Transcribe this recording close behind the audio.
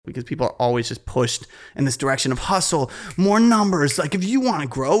because people are always just pushed in this direction of hustle, more numbers. Like if you want to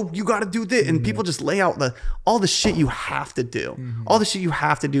grow, you got to do this. And people just lay out all the shit you have to do, all the shit you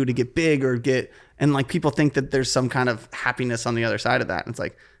have to do to get big or and like people think that there's some kind of happiness on the other side of that. And it's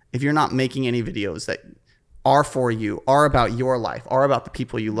like, if you're not making any videos that are for you, are about your life, are about the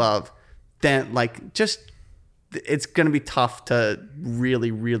people you love, then like it's going to be tough to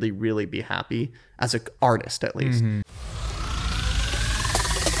really, really, really be happy as an artist, at least.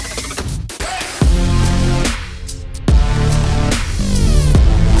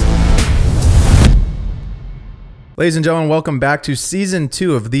 Ladies and gentlemen, welcome back to Season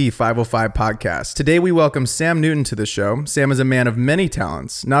 2 of the 505 Podcast. Today we welcome Sam Newton to the show. Sam is a man of many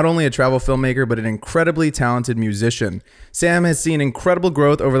talents, not only a travel filmmaker, but an incredibly talented musician. Sam has seen incredible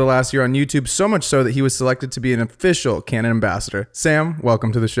growth over the last year on YouTube, so much so that he was selected to be an official Canon ambassador. Sam,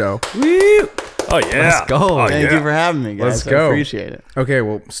 welcome to the show. Woo! Oh, yeah. Let's go. Thank you for having me, guys. Let's go. I appreciate it. Okay,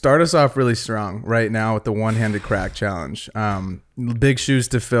 well, start us off really strong right now with the one-handed crack challenge. Big shoes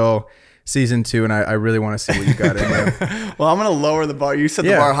to fill. Season 2, and I really want to see what you got in there. Well, I'm going to lower the bar. You set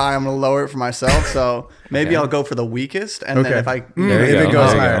the bar high. I'm going to lower it for myself. So maybe I'll go for the weakest. And then if it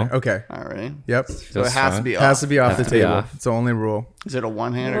goes higher. Okay. All right. Yep. So it has to be off. Has to be off the table. It's the only rule. Is it a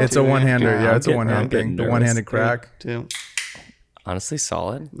one-hander? It's a one-hander. Yeah, it's a one-hand thing. The one-handed crack. 2. Honestly,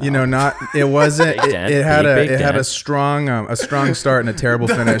 solid. No. You know, it wasn't. It had a strong start and a terrible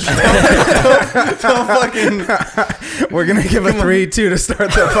finish. Don't fucking. We're gonna give a 3-2 to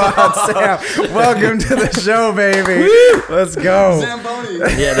start the pod. Sam, welcome to the show, baby. Let's go. Zamboni.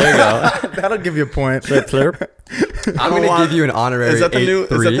 Yeah, there you go. That'll give you a point. Flip. I'm gonna give you an honorary. Is that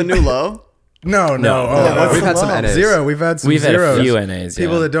the new low? No. We've had some NAs. Zero. We've had zeros. Had a few NAs.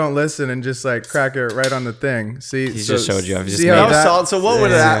 People that don't listen and just like crack it right on the thing. See, he just showed you. So what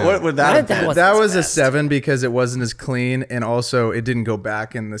would that? What would that? That was a 7 because it wasn't as clean, and also it didn't go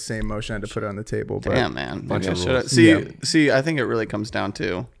back in the same motion. I had to put it on the table. But damn, man. Bunch of rules. See, I think it really comes down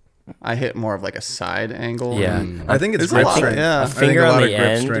to. I hit more of like a side angle. Yeah. I think it's grip strength. A finger on the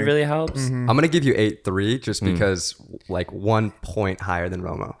end really helps. I'm going to give you 8-3 just because like 1 point higher than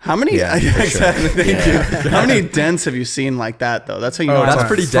Romo. How many? Exactly. Thank you. How many dents have you seen like that though? That's how you know. That's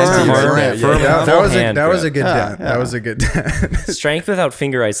pretty dense. That was a good dent. That was a good dent. Strength without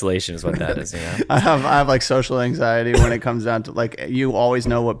finger isolation is what that is. You know? I have like social anxiety when it comes down to like you always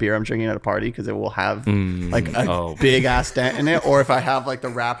know what beer I'm drinking at a party because it will have like a big ass dent in it, or if I have like the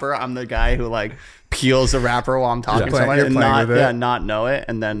wrapper. I'm the guy who like peels the wrapper while I'm talking to somebody and not know it.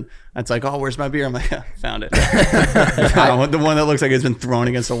 And then it's like, oh, where's my beer? I'm like, found it. The one that looks like it's been thrown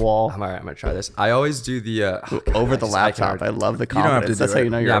against a wall. I'm all right. I'm going to try this. I always do the... over the laptop. I love the confidence. That's how you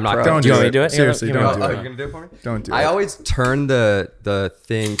know you're a pro. Don't do you want me to do it? Seriously, don't do it. You're going to do it for me? Don't do it. I always turn the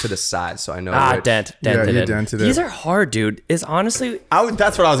thing to the side so I know dented it. These are hard, dude. It's honestly...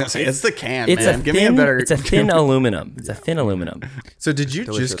 That's what I was going to say. It's the can, it's man. Give me a better... It's a thin aluminum. So did you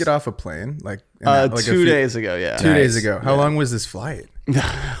just get off a plane? Like 2 days ago, yeah. 2 days ago. How long was this flight?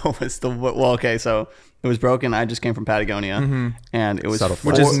 So it was broken. I just came from Patagonia, and it was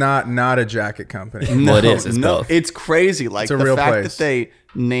which is not a jacket company. No, it is. It's both. It's crazy. Like it's a the real fact place. that they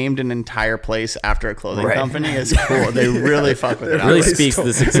named an entire place after a clothing company is cool. They really fuck with it. It really speaks to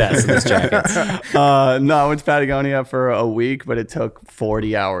the success of this jacket. No, I went to Patagonia for a week, but it took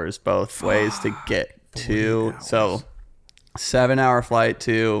 40 hours both ways to get to. So 7-hour flight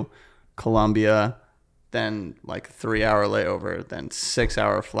to Colombia. Then like 3-hour layover, then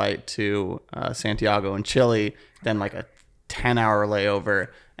 6-hour flight to Santiago in Chile, then like a 10-hour layover,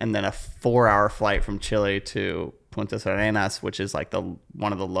 and then a 4-hour flight from Chile to Punta Arenas, which is like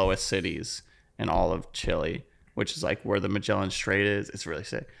one of the lowest cities in all of Chile, which is like where the Magellan Strait is. It's really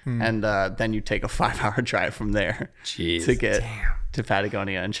sick. And then you take a 5-hour drive from there to get to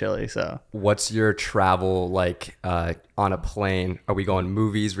Patagonia in Chile. So what's your travel like on a plane? Are we going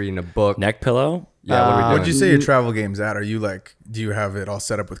movies, reading a book? Neck pillow? Yeah, what are we doing? What'd you say your travel game's at? Are you like, do you have it all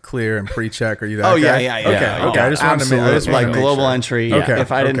set up with Clear and pre-check? Are you that guy? Yeah. Okay. I just wanted to make like global entry. Sure. Okay.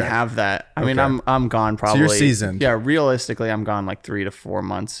 If I didn't have that, I mean, I'm gone probably. So you're seasoned. Yeah, realistically, I'm gone like 3 to 4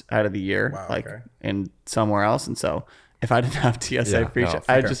 months out of the year, in somewhere else. And so if I didn't have TSA pre-check,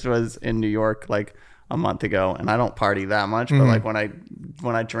 I just was in New York like a month ago, and I don't party that much, but like when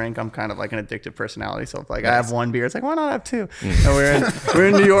I drink, I'm kind of like an addictive personality. So if like I have one beer, it's like, why not have 2? And we're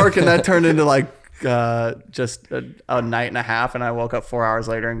in New York, and that turned into like just a night and a half, and I woke up 4 hours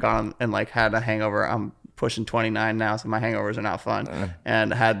later and gone and like had a hangover. I'm pushing 29 now, so my hangovers are not fun,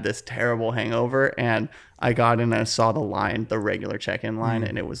 and had this terrible hangover. And I got in and I saw the regular check-in line,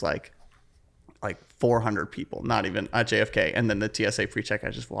 and it was like 400 people, not even at JFK. And then the TSA pre-check,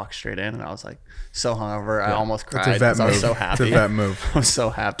 I just walked straight in, and I was like so hungover. I almost cried because I was so happy. It's a vet move. I was so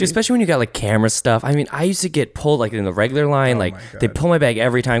happy. Dude, especially when you got like camera stuff. I mean, I used to get pulled like in the regular line, like they pull my bag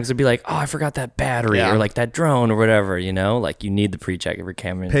every time because they'd be like, oh, I forgot that battery or like that drone or whatever, you know? Like you need the pre-check every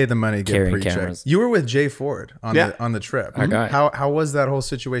camera. Pay the money, get pre-check. Cameras. You were with Jay Ford on the trip. How was that whole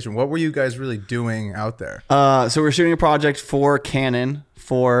situation? What were you guys really doing out there? So we're shooting a project for Canon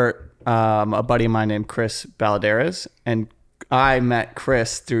for a buddy of mine named Chris Baladeras, and I met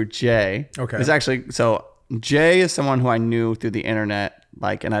Chris through Jay. Okay. It's actually, so Jay is someone who I knew through the internet,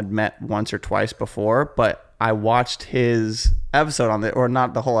 like, and I'd met once or twice before, but I watched his episode on or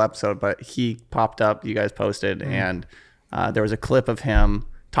not the whole episode, but he popped up, you guys posted, and there was a clip of him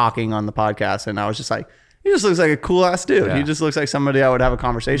talking on the podcast, and I was just like, he just looks like a cool ass dude. Yeah. He just looks like somebody I would have a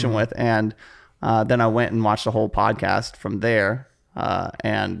conversation with. And then I went and watched the whole podcast from there.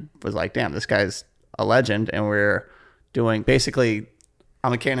 And was like, damn, this guy's a legend. And we're doing, basically,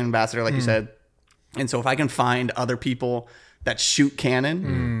 I'm a Canon ambassador, like you said. And so if I can find other people that shoot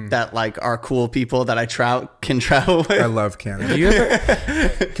Canon, that like are cool people that I can travel with. I love Canon. Do you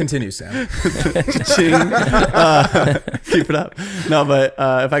ever continue, Sam? Keep it up. No, but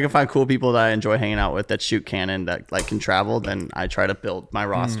if I can find cool people that I enjoy hanging out with that shoot Canon that like can travel, then I try to build my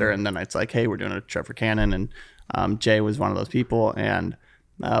roster. And then it's like, hey, we're doing a trip for Canon, and Jay was one of those people, and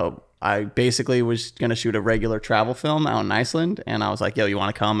I basically was going to shoot a regular travel film out in Iceland, and I was like, yo, you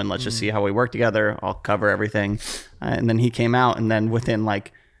want to come and let's just see how we work together. I'll cover everything. And then he came out, and then within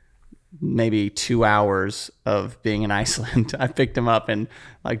like maybe 2 hours of being in Iceland, I picked him up and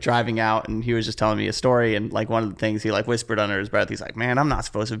like driving out, and he was just telling me a story. And like one of the things he like whispered under his breath, he's like, man, I'm not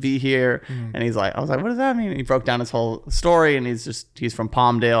supposed to be here. And he's like, I was like, what does that mean? And he broke down his whole story, and he's from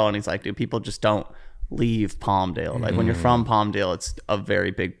Palmdale, and he's like, dude, people just don't leave Palmdale. Like when you're from Palmdale, it's a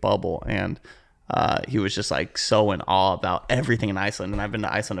very big bubble. And he was just like so in awe about everything in Iceland. And I've been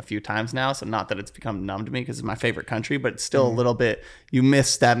to Iceland a few times now, so not that it's become numb to me because it's my favorite country, but it's still a little bit, you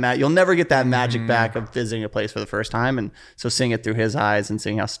miss that you'll never get that magic back of visiting a place for the first time. And so seeing it through his eyes and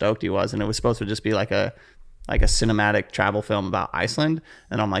seeing how stoked he was, and it was supposed to just be like a cinematic travel film about Iceland.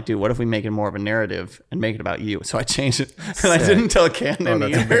 And I'm like, dude, what if we make it more of a narrative and make it about you? So I changed it. And I didn't tell Canon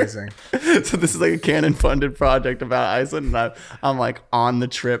that's either. Amazing. So this is like a Canon funded project about Iceland. And I'm like on the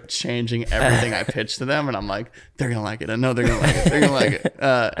trip changing everything I pitched to them. And I'm like, they're going to like it. I know they're going to like it. They're going to like it.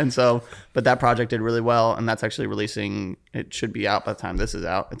 And so, but that project did really well. And that's actually releasing, it should be out by the time this is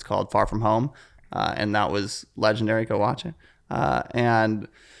out. It's called Far From Home. And that was legendary. Go watch it. And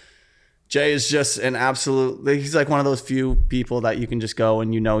Jay is just an absolute, he's like one of those few people that you can just go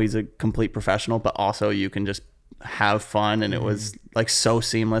and you know he's a complete professional, but also you can just have fun. And it was like so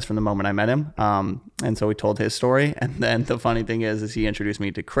seamless from the moment I met him. And so we told his story. And then the funny thing is he introduced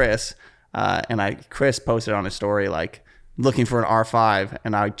me to Chris. And Chris posted on his story, like, looking for an R5,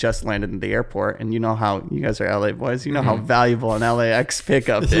 and I just landed in the airport. And you know how you guys are LA boys, you know how valuable an LAX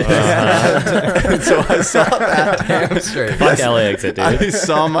pickup is. And so I saw that. Damn straight. Fuck LAX, dude. I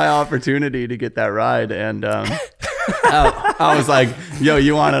saw my opportunity to get that ride, and I was like, yo,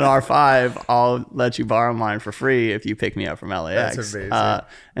 you want an R5? I'll let you borrow mine for free if you pick me up from LAX. That's amazing.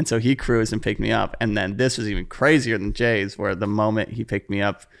 And so he cruised and picked me up. And then this was even crazier than Jay's, where the moment he picked me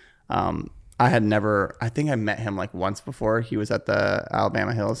up, I think I met him like once before. He was at the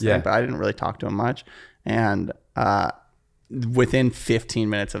Alabama Hills thing, but I didn't really talk to him much. And within 15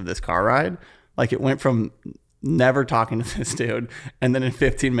 minutes of this car ride, like it went from never talking to this dude, and then in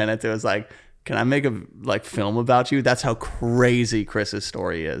 15 minutes it was like, can I make a like film about you? That's how crazy Chris's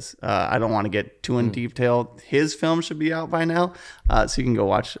story is. I don't want to get too in detail. His film should be out by now, so you can go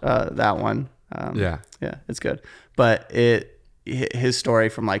watch that one. Yeah, it's good. But his story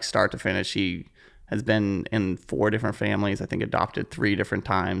from like start to finish, he has been in 4 different families, I think adopted 3 different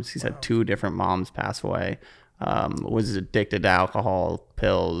times. He's had 2 different moms pass away, was addicted to alcohol,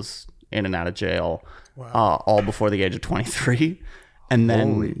 pills, in and out of jail, all before the age of 23. And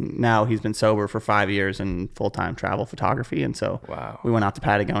then now he's been sober for 5 years in full-time travel photography. And so we went out to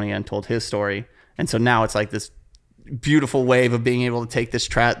Patagonia and told his story. And so now it's like this beautiful wave of being able to take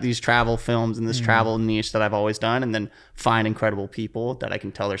these travel films and this travel niche that I've always done, and then find incredible people that I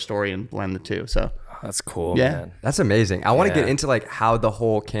can tell their story and blend the two. So that's cool, man. That's amazing. I want to get into like how the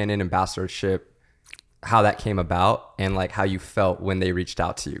whole Canon ambassadorship, how that came about, and like how you felt when they reached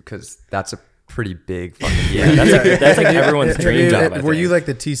out to you, because that's a pretty big fucking that's like everyone's dream job. Were you like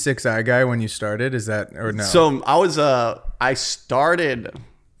the T6i guy when you started? Is that, or no? So I started,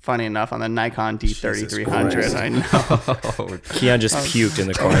 funny enough, on the Nikon D3300. I know. Keon just puked in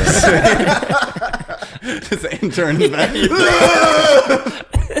the corner. Just the intern's back.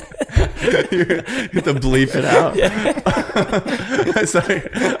 You have to bleep it out. Yeah. I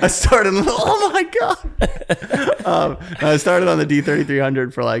started. Oh my god! I started on the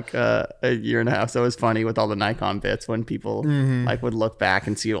D3300 for like a year and a half, so it was funny with all the Nikon bits when people like would look back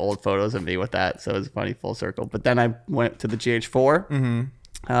and see old photos of me with that. So it was funny full circle. But then I went to the GH4.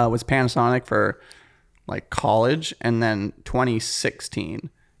 Was Panasonic for like college, and then 2016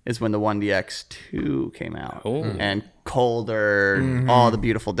 is when the 1DX2 came out. And colder, all the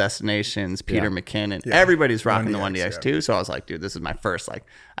beautiful destinations, Peter McKinnon, everybody's rocking the 1DX2. So I was like, dude, this is my first, like,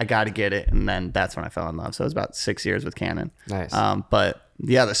 I got to get it. And then that's when I fell in love. So it was about 6 years with Canon. Nice. But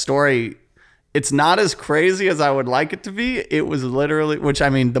yeah, the story, it's not as crazy as I would like it to be. It was literally, which I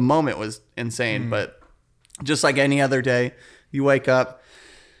mean, the moment was insane, but just like any other day, you wake up,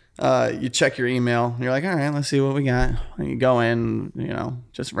 you check your email. You're like, all right, let's see what we got. And you go in,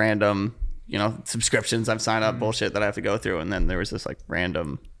 just random, subscriptions I've signed up, bullshit that I have to go through. And then there was this like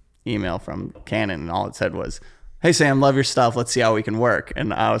random email from Canon, and all it said was, hey, Sam, love your stuff. Let's see how we can work.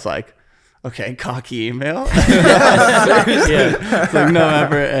 And I was like, okay, cocky email. It's like no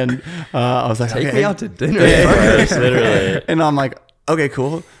effort. And I was like, take me out to dinner. First, literally. And I'm like, okay,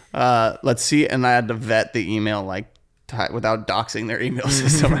 cool. Let's see. And I had to vet the email like without doxing their email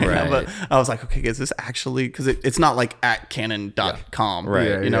system right now. But I was like, okay, is this actually, because it's not like at canon.com, so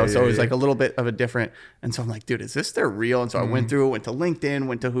it was like a little bit of a different. And so I'm like, dude, is this their real? And so I went through, went to LinkedIn,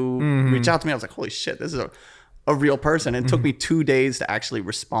 went to who reached out to me. I was like, holy shit, this is a real person. And it took me 2 days to actually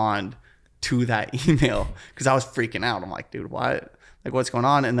respond to that email because I was freaking out. I'm like, dude, what? Like, what's going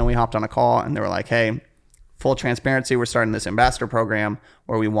on? And then we hopped on a call, and they were like, hey, full transparency, we're starting this ambassador program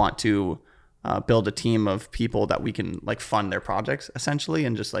where we want to build a team of people that we can like fund their projects essentially,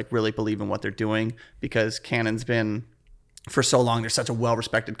 and just like really believe in what they're doing, because Canon's been for so long, they're such a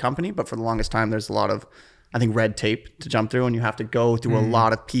well-respected company, but for the longest time there's a lot of, I think, red tape to jump through, and you have to go through a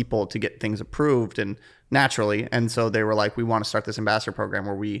lot of people to get things approved and naturally. And so they were like, we want to start this ambassador program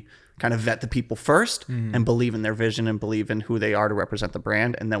where we kind of vet the people first and believe in their vision and believe in who they are to represent the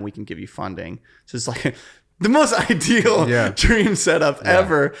brand, and then we can give you funding. So it's like the most ideal dream setup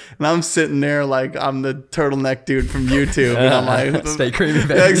ever. And I'm sitting there like I'm the turtleneck dude from YouTube. And I'm like, stay creamy,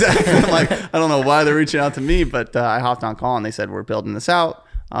 baby. Yeah, exactly. I'm like, I don't know why they're reaching out to me, but I hopped on call and they said, we're building this out.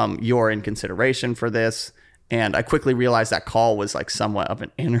 You're in consideration for this. And I quickly realized that call was like somewhat of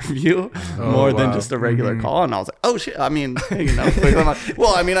an interview more than just a regular call. And I was like, oh shit. I mean, I'm like,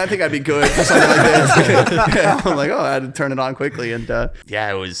 well, I mean, I think I'd be good for something like this. I'm like, I had to turn it on quickly. And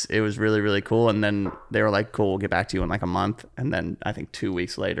it was really, really cool. And then they were like, cool, we'll get back to you in like a month. And then I think 2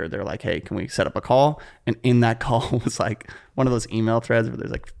 weeks later, they're like, hey, can we set up a call? And in that call was like one of those email threads where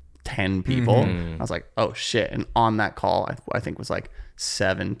there's like 10 people. I was like, oh shit. And on that call, I think was like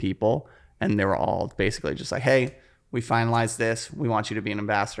 7 people. And they were all basically just like, hey, we finalized this. We want you to be an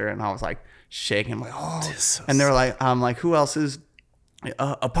ambassador. And I was like shaking. I'm like, oh. And they were like, I'm like, who else is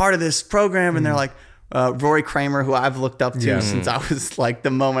a part of this program? And they're like, Rory Kramer, who I've looked up to since I was like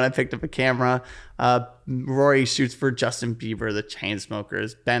the moment I picked up a camera. Rory shoots for Justin Bieber, the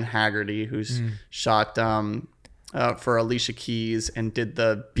Chainsmokers. Ben Haggerty, who's shot for Alicia Keys and did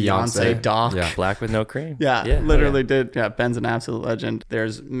the Beyonce doc. Yeah, Black with No Cream. Literally did. Yeah, Ben's an absolute legend.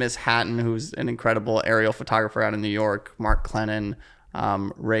 There's Miss Hatton, who's an incredible aerial photographer out in New York. Mark Clennon,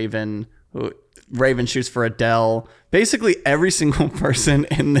 Raven shoots for Adele. Basically, every single person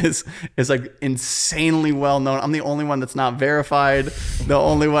in this is like insanely well known. I'm the only one that's not verified. The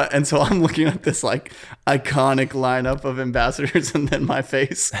only one. And so I'm looking at this like iconic lineup of ambassadors and then my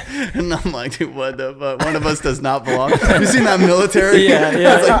face. And I'm like, dude, what the fuck? One of us does not belong. You seen that military?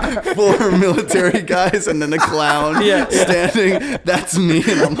 It's like 4 military guys and then a clown standing. That's me.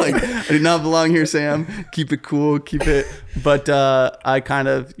 And I'm like, I do not belong here, Sam. Keep it cool. Keep it. But I kind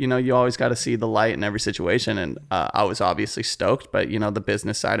of, you always got to see the light in every situation. And I was obviously stoked, but the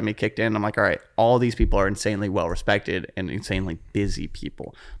business side of me kicked in. I'm like, all right, all these people are insanely well respected and insanely busy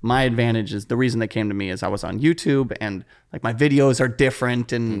people. My advantage is the reason they came to me is I was on YouTube and like my videos are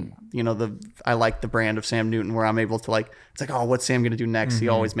different, and I like the brand of Sam Newton where I'm able to like, it's like, oh, what's Sam gonna do next? He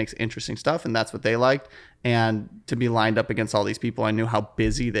always makes interesting stuff, and that's what they liked. And to be lined up against all these people, I knew how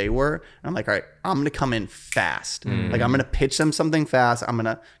busy they were. And I'm like, all right, I'm gonna come in fast. Like I'm gonna pitch them something fast. I'm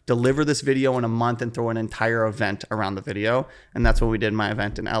gonna deliver this video in a month and throw an entire event around the video. And that's what we did in my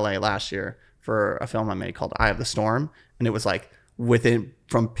event in LA last year for a film I made called Eye of the Storm. And it was like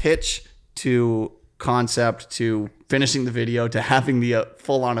from pitch to concept to finishing the video to having the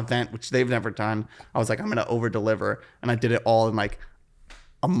full-on event, which they've never done. I was like, I'm gonna over deliver, and I did it all in like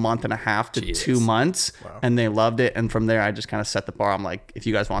a month and a half to 2 months. And they loved it. And from there I just kind of set the bar. I'm like, if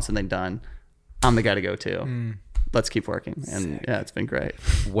you guys want something done, I'm the guy to go to. let's keep working. And yeah, it's been great.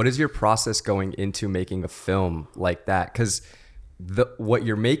 What is your process going into making a film like that? Because what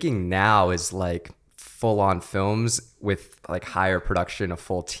you're making now is like full-on films with like higher production, a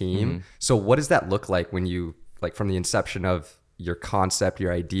full team. So what does that look like when you, like, from the inception of your concept,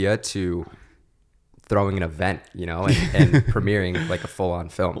 your idea, to throwing an event, you know, and premiering like a full-on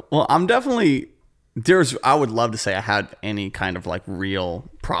film? Well, I would love to say I had any kind of like real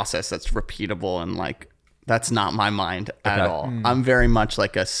process that's repeatable, and like that's not my mind at all. I'm very much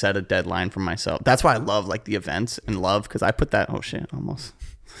like a set a deadline for myself. That's why I love like the events and love, because I put that, oh shit, almost.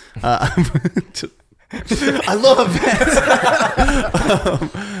 I love events.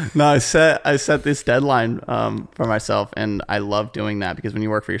 No, I set this deadline for myself, and I love doing that, because when you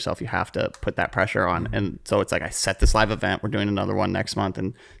work for yourself, you have to put that pressure on. And so it's like, I set this live event. We're doing another one next month,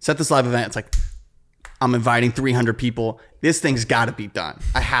 and set this live event. It's like, I'm inviting 300 people. This thing's got to be done.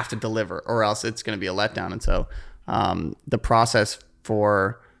 I have to deliver, or else it's going to be a letdown. And so the process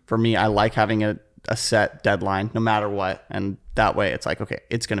for me, I like having a set deadline no matter what. And that way it's like, okay,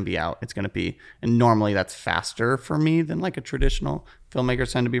 it's going to be out. It's going to be, and normally that's faster for me than like a traditional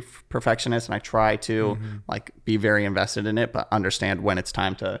filmmakers tend to be perfectionists. And I try to like be very invested in it, but understand when it's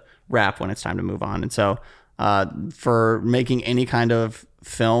time to wrap, when it's time to move on. And so for making any kind of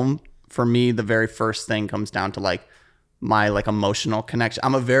film, for me, the very first thing comes down to like my like emotional connection.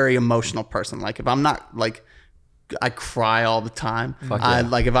 I'm a very emotional person. Like if I'm not like, I cry all the time.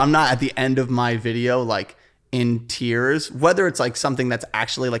 Like if I'm not at the end of my video, like in tears, whether it's like something that's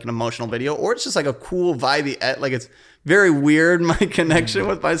actually like an emotional video, or it's just like a cool vibey, like it's very weird, my connection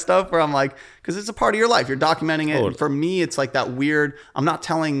with my stuff, where I'm like, because it's a part of your life. You're documenting it. And for me, it's like that weird, I'm not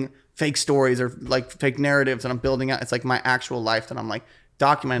telling fake stories or like fake narratives that I'm building out. It's like my actual life that I'm like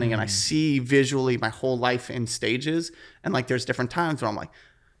documenting, and I see visually my whole life in stages. And like there's different times where I'm like,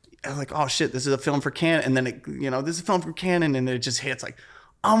 oh shit, this is a film for Canon, and then it, you know, this is a film for Canon, and it just hits like,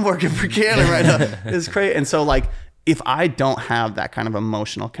 I'm working for Canon right now. It's crazy. And so like, if I don't have that kind of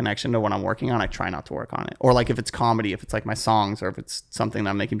emotional connection to what I'm working on, I try not to work on it. Or like if it's comedy, if it's like my songs, or if it's something that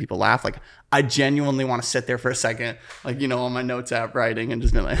I'm making people laugh, like I genuinely want to sit there for a second, like, you know, on my notes app writing, and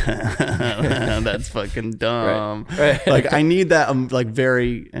just be like, that's fucking dumb. Right. Like I need that like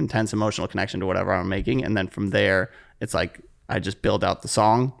very intense emotional connection to whatever I'm making. And then from there, it's like, I just build out the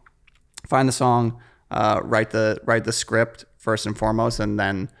song, find the song, write the script first and foremost. And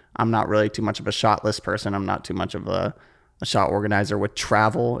then I'm not really too much of a shot list person. I'm not too much of a shot organizer with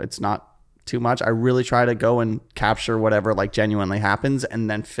travel. It's not too much. I really try to go and capture whatever like genuinely happens, and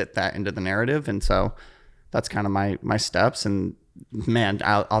then fit that into the narrative. And so that's kind of my steps. And man,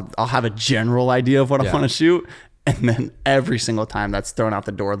 I'll have a general idea of what I want to shoot. And then every single time that's thrown out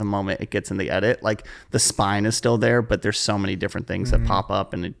the door the moment it gets in the edit. Like the spine is still there, but there's so many different things that pop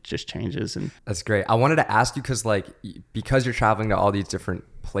up, and it just changes. And that's great. I wanted to ask you, because you're traveling to all these different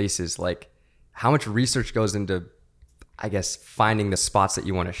places, like how much research goes into, I guess, finding the spots that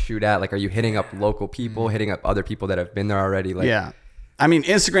you want to shoot at? Like, are you hitting up local people, hitting up other people that have been there already? Like, yeah. I mean,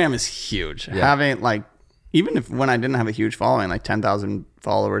 Instagram is huge. Having like, even if when I didn't have a huge following, like 10,000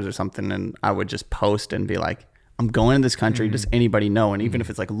 followers or something, and I would just post and be like, I'm going to this country. Does anybody know? And even if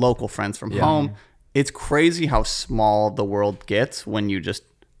it's like local friends from home, it's crazy how small the world gets when you just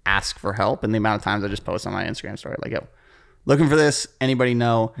ask for help. And the amount of times I just post on my Instagram story, like, yo, looking for this, anybody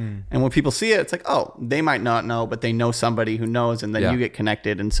know? And when people see it, it's like, oh, they might not know, but they know somebody who knows, and then you get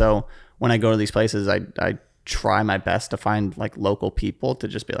connected. And so when I go to these places, I try my best to find like local people to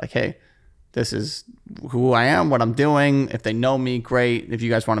just be like, hey, this is who I am, what I'm doing. If they know me, great. If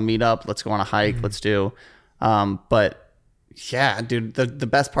you guys want to meet up, let's go on a hike. Let's do. But yeah, dude, the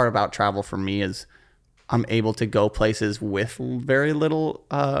best part about travel for me is I'm able to go places with very little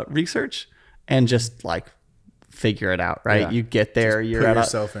research and just like figure it out, right? You get there, you're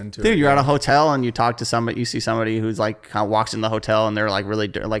at you're at a hotel, and you talk to somebody, you see somebody who's like kind of walks in the hotel, and they're like really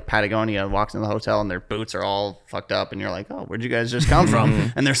like Patagonia walks in the hotel, and their boots are all fucked up, and you're like, oh, where'd you guys just come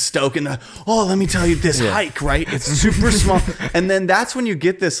from? And they're stoking let me tell you this hike, right? It's super small. And then that's when you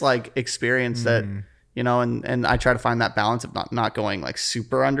get this like experience that, you know, and I try to find that balance of not going like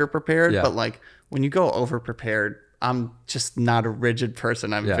super underprepared, but like when you go over prepared, I'm just not a rigid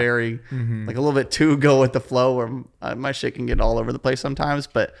person. I'm very like a little bit too go with the flow, where my shit can get all over the place sometimes.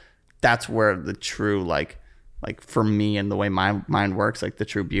 But that's where the true like for me and the way my mind works, like the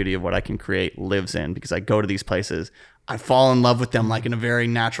true beauty of what I can create lives in, because I go to these places, I fall in love with them like in a very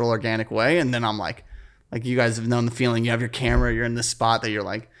natural, organic way, and then I'm like you guys have known the feeling. You have your camera, you're in this spot that you're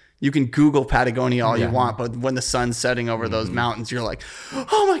like, you can Google Patagonia all you want, but when the sun's setting over those mountains, you're like,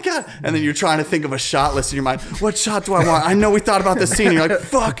 oh my God. And then you're trying to think of a shot list in your mind. What shot do I want? I know we thought about this scene. And you're like,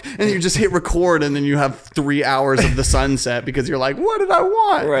 fuck. And you just hit record, and then you have 3 hours of the sunset because you're like, what did I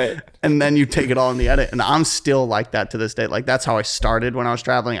want? Right. And then you take it all in the edit. And I'm still like that to this day. Like, that's how I started when I was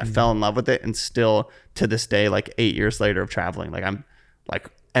traveling. I fell in love with it. And still to this day, like 8 years later of traveling, like I'm like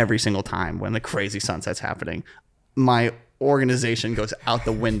every single time when the crazy sunset's happening, my organization goes out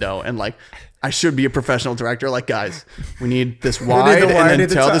the window, and like I should be a professional director. Like, guys, we need this wide and then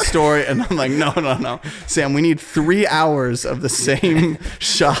tell the story. And I'm like, no, Sam, we need 3 hours of the same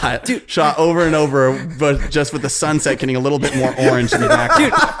shot over and over, but just with the sunset getting a little bit more orange in the back.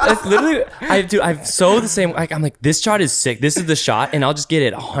 Dude, that's literally, I'm so the same. Like, I'm like, this shot is sick. This is the shot, and I'll just get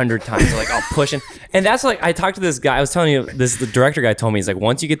it 100 times. So like, I'll push it. And that's like, I talked to this guy. I was telling you this. The director guy told me, he's like,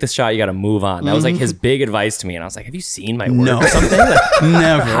 once you get this shot, you got to move on. That was like his big advice to me. And I was like, have you seen my work or something? Like,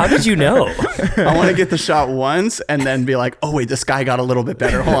 never. How did you know? I want to get the shot once and then be like, oh wait, this guy got a little bit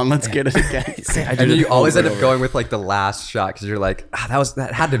better. Hold on, let's get it again. And then you always end up going with like the last shot because you're like,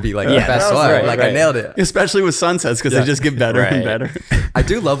 that had to be like the best one. Right, like right. I nailed it. Especially with sunsets because they just get better and better. I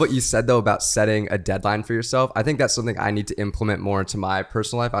do love what you said though about setting a deadline for yourself. I think that's something I need to implement more into my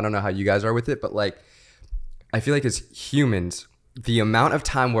personal life. I don't know how you guys are with it, but like I feel like as humans, the amount of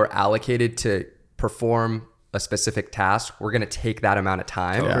time we're allocated to perform a specific task, we're going to take that amount of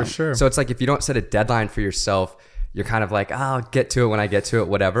time. For sure. So it's like if you don't set a deadline for yourself, you're kind of like, oh, I'll get to it when I get to it,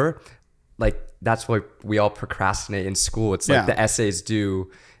 whatever. Like that's why we all procrastinate in school. It's like the essays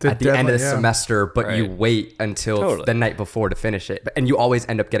due at the end of the semester, but you wait until the night before to finish it. And you always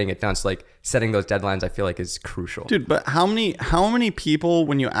end up getting it done. So like setting those deadlines, I feel like is crucial. Dude, but how many people,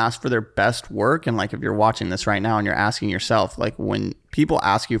 when you ask for their best work, and like if you're watching this right now and you're asking yourself, like when people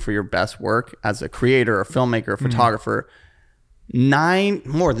ask you for your best work as a creator, a filmmaker, a photographer,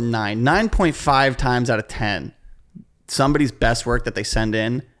 9.5 times out of 10, somebody's best work that they send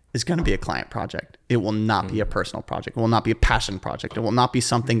in is going to be a client project. It will not be a personal project. It will not be a passion project. It will not be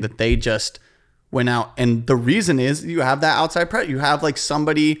something that they just went out. And the reason is you have that outside pressure. You have like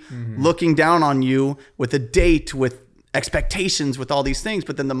somebody looking down on you with a date, with expectations, with all these things.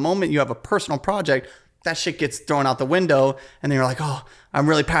 But then the moment you have a personal project, that shit gets thrown out the window. And then you're like, oh, I'm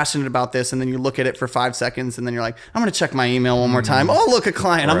really passionate about this. And then you look at it for 5 seconds. And then you're like, I'm going to check my email one more time. Oh, look, a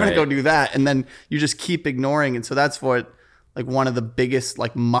client. I'm going to go do that. And then you just keep ignoring. And so that's what, like one of the biggest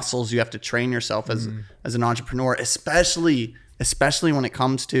like muscles you have to train yourself as an entrepreneur, especially when it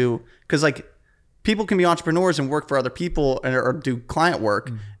comes to, because like people can be entrepreneurs and work for other people or do client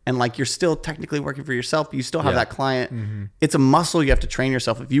work, and like you're still technically working for yourself, but you still have that client. It's a muscle you have to train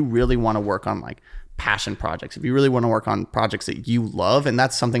yourself if you really want to work on like passion projects, if you really want to work on projects that you love. And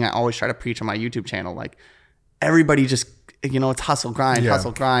that's something I always try to preach on my YouTube channel. Like everybody just, it's hustle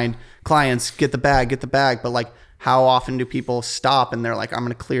grind, clients, get the bag. But like, how often do people stop and they're like, I'm going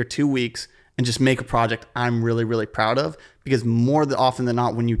to clear 2 weeks and just make a project I'm really, really proud of? Because more often than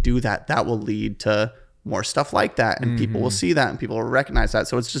not, when you do that, that will lead to more stuff like that. And people will see that and people will recognize that.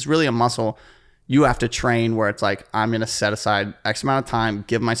 So it's just really a muscle you have to train where it's like, I'm going to set aside X amount of time,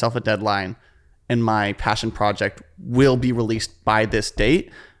 give myself a deadline, and my passion project will be released by this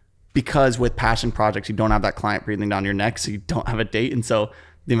date. Because with passion projects, you don't have that client breathing down your neck, so you don't have a date. And so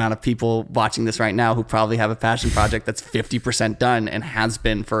the amount of people watching this right now who probably have a passion project that's 50% done and has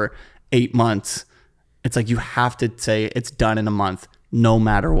been for 8 months, it's like you have to say it's done in a month, no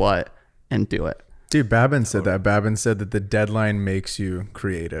matter what, and do it. Dude, Babin said that. Babin said that the deadline makes you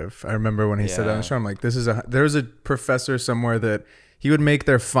creative. I remember when he said that on the show, I'm like, there was a professor somewhere that he would make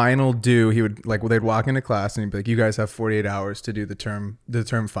their final due. He would like, they'd walk into class and he'd be like, you guys have 48 hours to do the term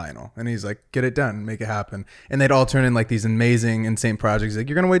final. And he's like, get it done, make it happen. And they'd all turn in like these amazing, insane projects. Like,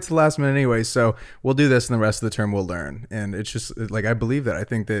 you're going to wait till the last minute anyway. So we'll do this and the rest of the term we'll learn. And it's just like, I believe that. I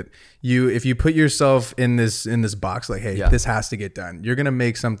think that if you put yourself in this box, like, hey, this has to get done, you're going to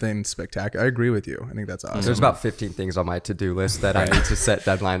make something spectacular. I agree with you. I think that's awesome. There's about 15 things on my to-do list that I need to set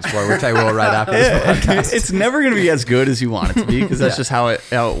deadlines for, which I will right after this podcast. It's never going to be as good as you want it to be, because that's just how it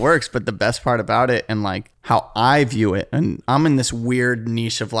works. But the best part about it, and like how I view it, and I'm in this weird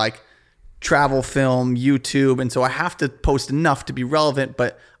niche of like travel film, YouTube, and so I have to post enough to be relevant,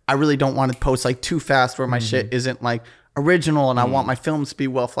 but I really don't want to post like too fast where my shit isn't like original, and I want my films to be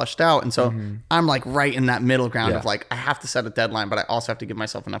well fleshed out. And so I'm like right in that middle ground of like, I have to set a deadline, but I also have to give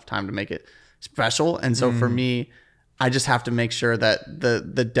myself enough time to make it special. And so for me, I just have to make sure that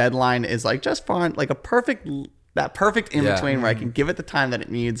the deadline is like just fine, like that perfect in between where I can give it the time that it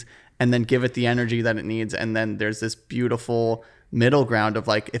needs and then give it the energy that it needs. And then there's this beautiful middle ground of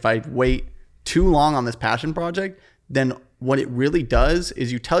like, if I wait too long on this passion project, then what it really does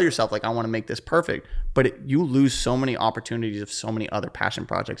is you tell yourself like, I want to make this perfect, but you lose so many opportunities of so many other passion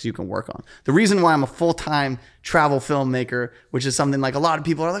projects you can work on. The reason why I'm a full-time travel filmmaker, which is something like a lot of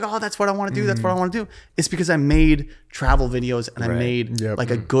people are like, oh, that's what I want to do. That's what I want to do. It's because I made travel videos and I made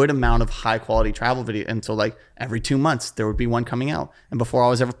like a good amount of high quality travel video. And so like every 2 months there would be one coming out. And before I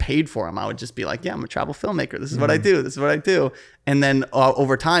was ever paid for them, I would just be like, yeah, I'm a travel filmmaker. This is what I do. This is what I do. And then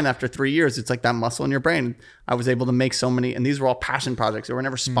over time, after 3 years, it's like that muscle in your brain. I was able to make so many, and these were all passion projects. They were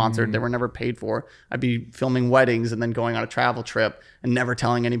never sponsored. They were never paid for. I'd be filming weddings and then going on a travel trip and never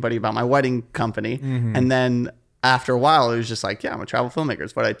telling anybody about my wedding company. And then after a while, it was just like, yeah, I'm a travel filmmaker.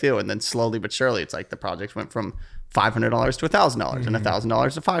 It's what I do. And then slowly but surely, it's like the projects went from $500 to $1,000 and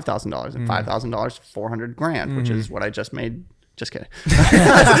 $1,000 to $5,000 and $5,000 to 400 grand, which is what I just made. Just kidding.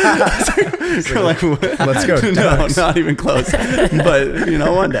 Like, let's go. No, not even close. But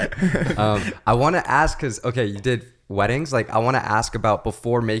one day. I want to ask, because okay, you did weddings. Like, I want to ask about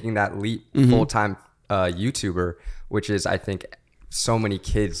before making that leap full-time YouTuber, which is, I think, so many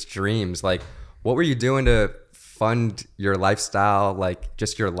kids' dreams. Like, what were you doing to fund your lifestyle, like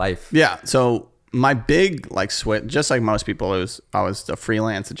just your life? Yeah. So my big like switch, just like most people, I was a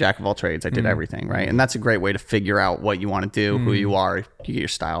freelance, a jack of all trades. I did everything, right? And that's a great way to figure out what you want to do, who you are, you get your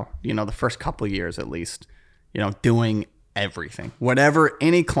style. The first couple of years at least, doing everything, whatever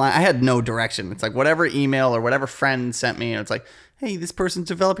any client. I had no direction. It's like whatever email or whatever friend sent me, and it's like, hey, this person's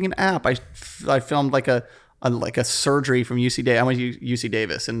developing an app. I filmed like a surgery from UC Davis. I went to UC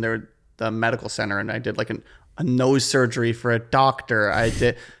Davis, and they're the medical center, and I did like a nose surgery for a doctor. I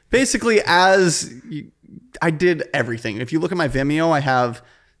did basically I did everything. If you look at my Vimeo, I have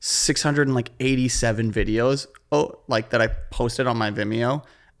 687 videos that I posted on my Vimeo.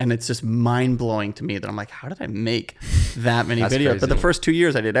 And it's just mind blowing to me that I'm like, how did I make that many videos? Crazy. But the first 2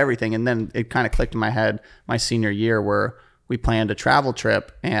 years I did everything. And then it kind of clicked in my head my senior year where we planned a travel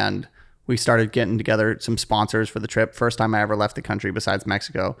trip and we started getting together some sponsors for the trip. First time I ever left the country besides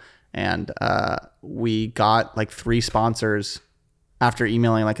Mexico. And we got like 3 sponsors after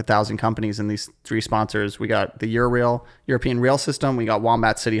emailing like 1,000 companies. And these 3 sponsors, we got the European Rail System, we got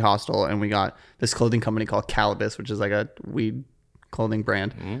Wombat City Hostel, and we got this clothing company called Calibus, which is like a weed clothing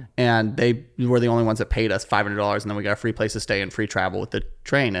brand. And they were the only ones that paid us $500. And then we got a free place to stay and free travel with the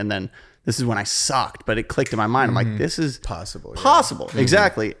train. And then this is when I sucked, but it clicked in my mind. I'm like, this is possible.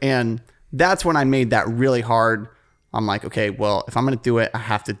 Exactly. And that's when I made that really hard. I'm like, okay, well, if I'm going to do it, I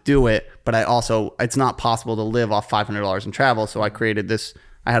have to do it. But it's not possible to live off $500 in travel. So I created this,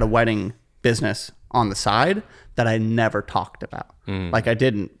 I had a wedding business on the side that I never talked about. Like I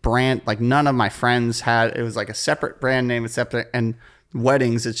didn't brand, like none of my friends had, it was like a separate brand name, and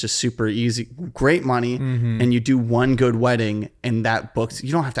weddings, it's just super easy, great money. And you do one good wedding and that books,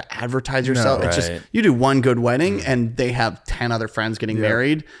 you don't have to advertise yourself. It's just, you do one good wedding and they have 10 other friends getting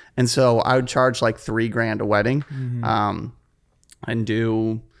married. And so I would charge like $3,000 a wedding, and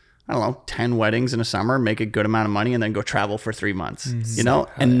do, I don't know, 10 weddings in a summer, make a good amount of money, and then go travel for 3 months,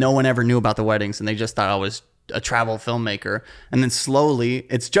 and no one ever knew about the weddings, and they just thought I was a travel filmmaker. And then slowly,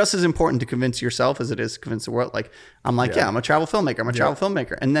 it's just as important to convince yourself as it is to convince the world. Like, I'm like, yeah, I'm a travel filmmaker. I'm a travel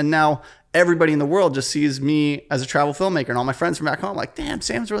filmmaker. And then now everybody in the world just sees me as a travel filmmaker, and all my friends from back home, like, damn,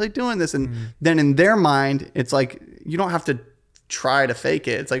 Sam's really doing this. And then in their mind, it's like, you don't have to try to fake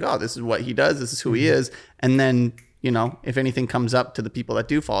it. It's like, oh, this is what he does. This is who he is. And then, if anything comes up to the people that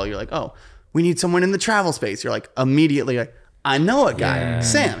do follow, you're like, oh, we need someone in the travel space. You're like, immediately like, I know a guy,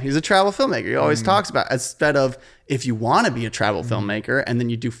 Sam, he's a travel filmmaker. He always talks about, instead of, if you want to be a travel filmmaker and then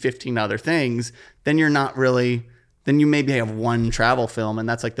you do 15 other things, then you're not really, then you maybe have one travel film. And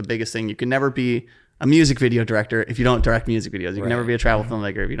that's like the biggest thing. You can never be a music video director if you don't direct music videos. You can never be a travel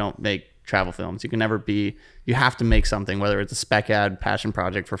filmmaker if you don't make travel films. You can never be, you have to make something, whether it's a spec ad, passion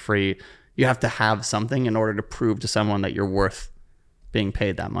project for free. You have to have something in order to prove to someone that you're worth being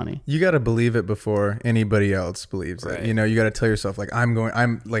paid that money. You got to believe it before anybody else believes it. You got to tell yourself, like,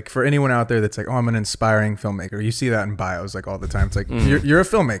 I'm like, for anyone out there that's like, oh, I'm an inspiring filmmaker. You see that in bios like all the time. It's like, you're a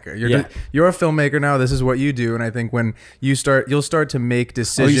filmmaker. You're a filmmaker now. This is what you do. And I think when you'll start to make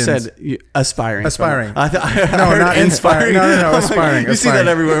decisions. Oh, you said aspiring. Aspiring. No, not inspiring. No, aspiring. You see that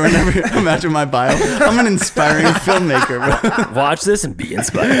everywhere. Whenever you imagine my bio, I'm an inspiring filmmaker, bro. Watch this and be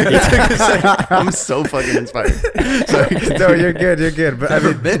inspired. I'm so fucking inspired. No, you're good. kid, but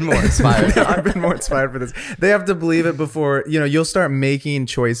Never been more inspired. I've been more inspired for this. They have to believe it before, you'll start making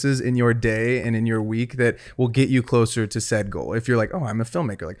choices in your day and in your week that will get you closer to said goal. If you're like, oh, I'm a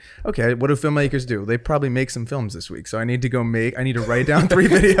filmmaker, like, okay, what do filmmakers do? They probably make some films this week. So I need to write down 3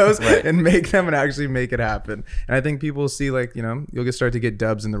 videos and make them and actually make it happen. And I think people see like, you'll start to get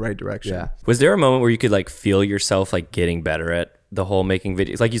dubs in the right direction. Yeah. Was there a moment where you could like feel yourself like getting better at the whole making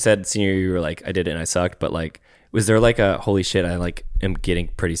videos? Like you said, senior year, you were like, I did it and I sucked, but like, was there like a holy shit, I like am getting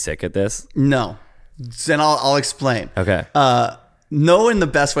pretty sick at this? No. And I'll explain. Okay. No, in the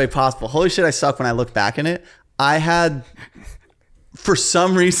best way possible. Holy shit, I suck when I look back in it. I had, for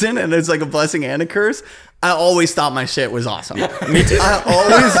some reason, and it's like a blessing and a curse, I always thought my shit was awesome. Me too.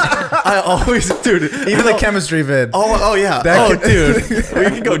 I always, dude. Even the chemistry vid. Oh yeah. Dude. We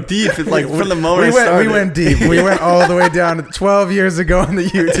can go deep. It's like from the moment I started. We went deep. We went all the way down to 12 years ago on the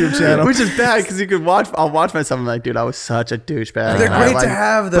YouTube channel. Which is bad because I'll watch myself and I'm like, dude, I was such a douchebag. They're great to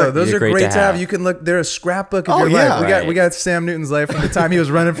have though. Those are great to have. You can look, they're a scrapbook of your life. We got Sam Newton's life from the time he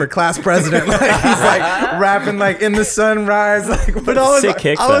was running for class president. Like he's like rapping like in the sunrise. Like, but I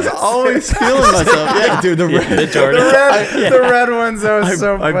was always feeling myself. Yeah, dude. The red ones, that was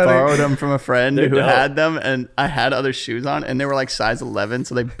so funny. I borrowed them from a friend who had them, and I had other shoes on, and they were like size 11,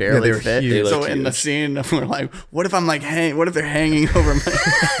 so they barely fit. Huge. So in the scene, we're like, what if I'm like, what if they're hanging over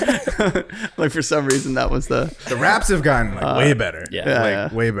my... Like for some reason, that was the raps have gotten like way better.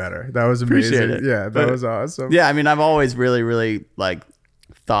 Yeah. Way better. That was amazing. Appreciate it. Yeah, that was awesome. Yeah, I mean, I've always really, really like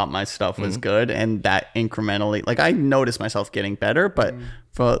thought my stuff was good, and that incrementally, like I noticed myself getting better, but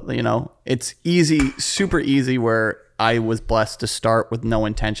for it's super easy where I was blessed to start with no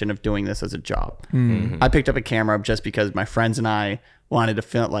intention of doing this as a job. I picked up a camera just because my friends and I wanted to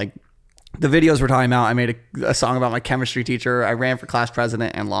film like the videos we're talking about. I made a song about my chemistry teacher. I ran for class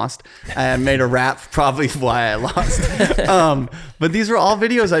president and lost. I made a rap, probably why I lost. But these were all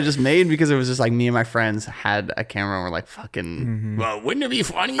videos I just made because it was just like me and my friends had a camera and we're like, fucking, well, wouldn't it be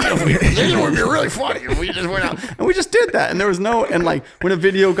funny if it would be really funny if we just went out. And we just did that. And there was and like when a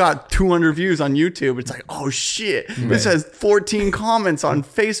video got 200 views on YouTube, it's like, oh shit, this has 14 comments on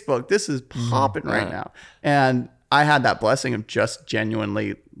Facebook. This is popping right now. And I had that blessing of just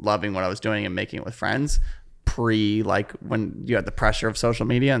genuinely loving what I was doing and making it with friends like when you had the pressure of social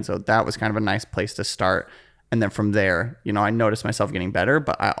media. And so that was kind of a nice place to start. And then from there, I noticed myself getting better,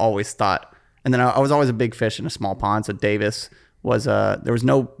 but I always thought, and then I was always a big fish in a small pond. So Davis was, there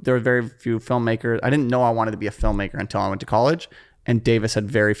were very few filmmakers. I didn't know I wanted to be a filmmaker until I went to college. And Davis had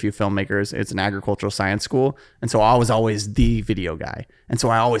very few filmmakers. It's an agricultural science school. And so I was always the video guy. And so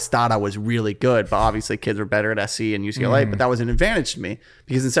I always thought I was really good, but obviously kids were better at SC and UCLA, but that was an advantage to me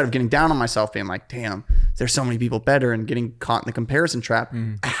because instead of getting down on myself being like, damn, there's so many people better and getting caught in the comparison trap,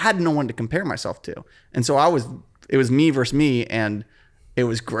 I had no one to compare myself to. And so it was me versus me, and it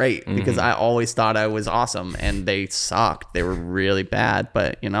was great because I always thought I was awesome and they sucked. They were really bad.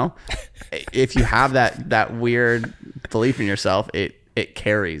 But if you have that weird belief in yourself, it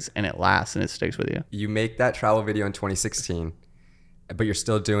carries and it lasts and it sticks with you. You make that travel video in 2016, but you're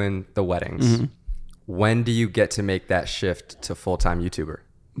still doing the weddings. When do you get to make that shift to full-time YouTuber?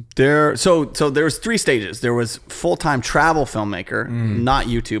 So there was 3 stages. There was full-time travel filmmaker, not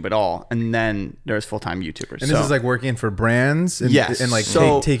YouTube at all, and then there's full-time YouTubers. And this is like working for brands, and, yes, and like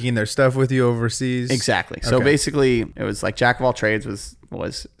taking their stuff with you overseas. Exactly. So basically, it was like jack of all trades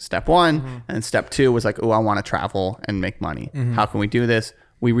was step 1, and step 2 was like, oh, I want to travel and make money. How can we do this?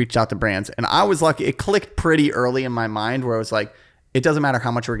 We reached out to brands, and I was lucky. It clicked pretty early in my mind where I was like, it doesn't matter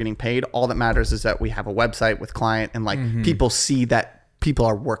how much we're getting paid. All that matters is that we have a website with client, and like people see that people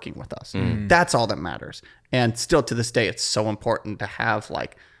are working with us. That's all that matters. And still to this day, it's so important to have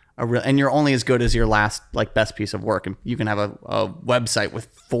like a real, and you're only as good as your last like best piece of work. And you can have a website with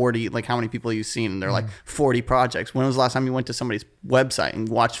 40, like how many people you've seen, and they're like 40 projects. When was the last time you went to somebody's website and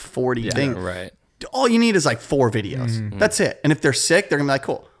watched 40 things? Right. All you need is like 4 videos. That's it. And if they're sick, they're gonna be like,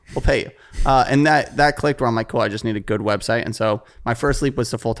 cool, we'll pay you. And that clicked where I'm like, cool, I just need a good website. And so my first leap was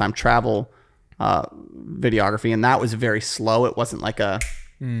to full-time travel videography, and that was very slow. It wasn't like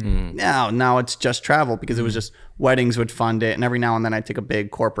now it's just travel, because it was just weddings would fund it, and every now and then I'd take a big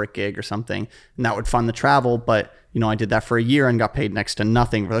corporate gig or something and that would fund the travel. But I did that for a year and got paid next to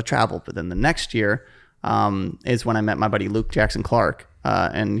nothing for the travel. But then the next year is when I met my buddy Luke Jackson Clark,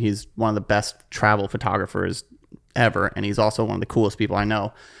 and he's one of the best travel photographers ever, and he's also one of the coolest people I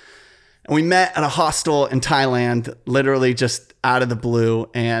know. And we met at a hostel in Thailand, literally just out of the blue.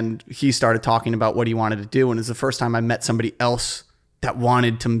 And he started talking about what he wanted to do. And it's the first time I met somebody else that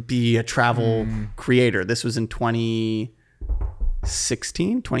wanted to be a travel creator. This was in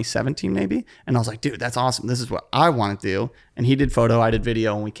 2017 maybe. And I was like, dude, that's awesome. This is what I want to do. And he did photo, I did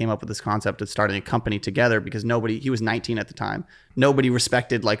video, and we came up with this concept of starting a company together because he was 19 at the time. Nobody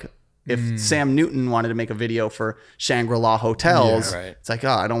respected, like, if Sam Newton wanted to make a video for Shangri-La hotels, it's like,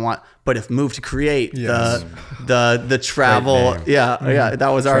 oh, I don't want. But if Move to Create, the travel, that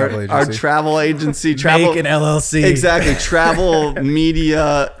was our travel agency, Make an LLC, exactly, travel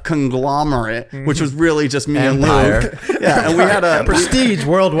media conglomerate, which was really just me and Luke. Yeah, and we had a prestige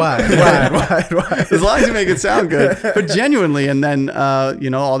worldwide, wide. As long as you make it sound good, but genuinely. And then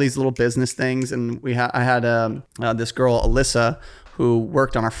all these little business things, and I had this girl Alyssa, who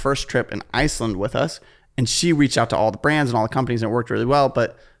worked on our first trip in Iceland with us, and she reached out to all the brands and all the companies, and it worked really well.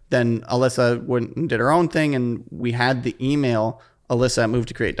 But then Alyssa went and did her own thing, and we had the email Alyssa at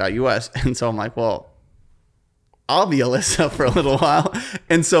movetocreate.us. And so I'm like, well, I'll be Alyssa for a little while.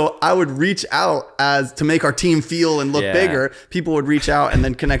 And so I would reach out to make our team feel and look bigger. People would reach out and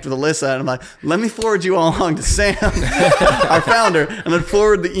then connect with Alyssa. And I'm like, let me forward you all along to Sam, our founder, and then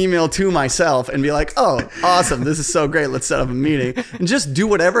forward the email to myself and be like, oh, awesome. This is so great. Let's set up a meeting and just do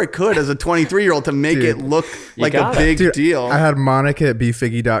whatever it could as a 23-year-old to make it look like a big deal. I had Monica at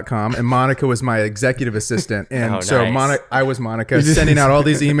bfiggy.com, and Monica was my executive assistant. And I was Monica sending out all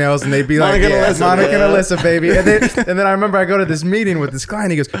these emails, and they'd be like, Monica and Alyssa, baby. And then I remember I go to this meeting with this guy,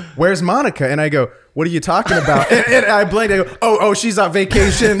 and he goes, where's Monica? And I go, what are you talking about? And I blinked. I go, oh, she's on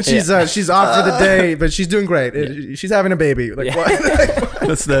vacation. She's off for the day, but she's doing great. She's having a baby. Like, what?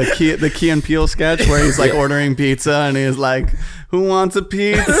 That's the Key and Peele sketch where he's like ordering pizza, and he's like, who wants a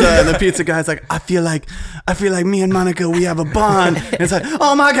pizza? And the pizza guy's like, I feel like me and Monica, we have a bond. And it's like,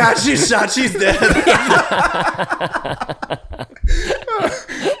 oh my God, she's shot. She's dead.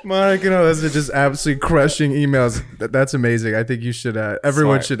 Monica and Alyssa just absolutely crushing emails. That's amazing. I think you should.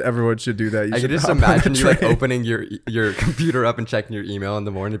 Everyone should do that. You I should could just imagine you like opening your computer up and checking your email in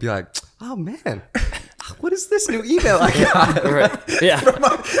the morning and be like, oh man, what is this new email I got? Right. Yeah,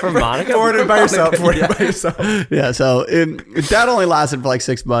 from Monica. Forwarded by yourself. Yeah. So that only lasted for like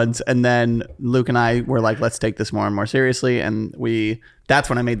 6 months, and then Luke and I were like, let's take this more and more seriously, and that's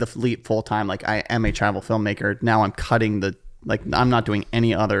when I made the leap full time. Like, I am a travel filmmaker now. I'm cutting I'm not doing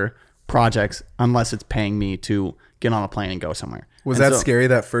any other projects unless it's paying me to get on a plane and go somewhere. Was that scary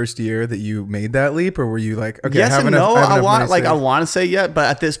that first year that you made that leap, or were you like, okay, yes and no? I want to say yeah, but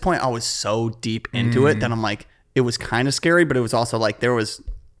at this point I was so deep into it that I'm like, it was kind of scary, but it was also like this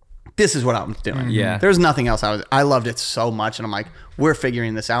is what I'm doing. Yeah, there's nothing else. I loved it so much, and I'm like, we're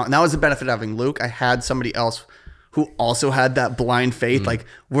figuring this out, and that was the benefit of having Luke. I had somebody else who also had that blind faith, like,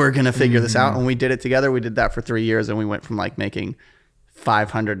 we're gonna figure this out, and we did it together. We did that for 3 years, and we went from like making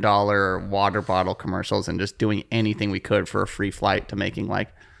 $500 water bottle commercials and just doing anything we could for a free flight to making like,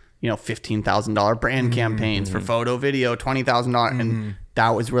 $15,000 brand campaigns for photo, video, $20,000, and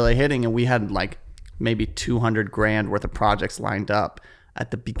that was really hitting. And we had like maybe $200,000 worth of projects lined up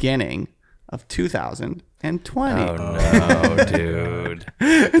at the beginning of 2020. Oh no, dude.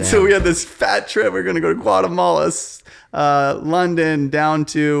 And so we had this fat trip. We're going to go to Guatemala, London, down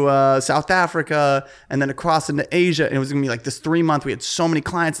to South Africa, and then across into Asia. And it was going to be like this 3 month. We had so many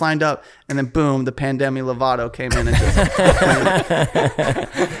clients lined up, and then boom, the pandemic Lovato came in and just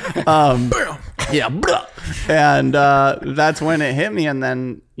and that's when it hit me. And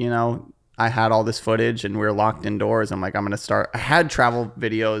then I had all this footage, and we were locked indoors. I'm like, I'm going to start. I had travel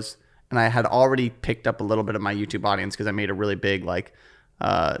videos, and I had already picked up a little bit of my YouTube audience because I made a really big like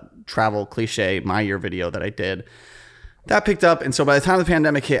travel cliche my year video that I did. That picked up, and so by the time the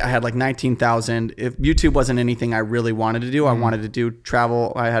pandemic hit, I had like 19,000. If YouTube wasn't anything I really wanted to do, I wanted to do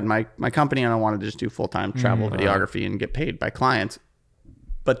travel. I had my company, and I wanted to just do full-time travel videography and get paid by clients.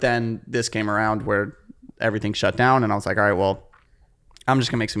 But then this came around where everything shut down, and I was like, all right, well, I'm just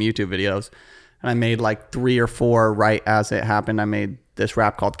gonna make some YouTube videos. And I made like 3 or 4 right as it happened. I made this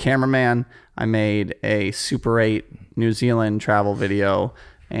rap called Cameraman. I made a Super 8 New Zealand travel video,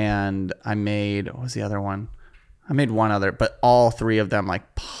 and I made, what was the other one? I made one other, but all 3 of them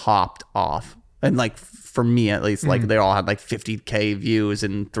like popped off. And like for me at least, like they all had like 50K views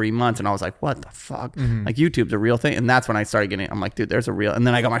in 3 months. And I was like, what the fuck? Like YouTube's a real thing. And that's when I started getting, I'm like, dude, there's a real, and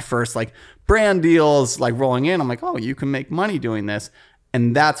then I got my first like brand deals like rolling in. I'm like, oh, you can make money doing this.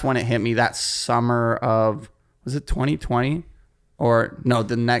 And that's when it hit me that summer of, was it 2020? Or no,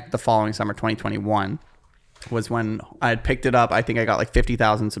 the following summer, 2021 was when I had picked it up. I think I got like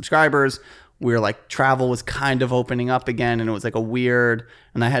 50,000 subscribers. We were like, travel was kind of opening up again, and it was like a weird,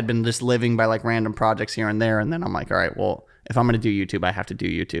 and I had been just living by like random projects here and there. And then I'm like, all right, well, if I'm going to do YouTube, I have to do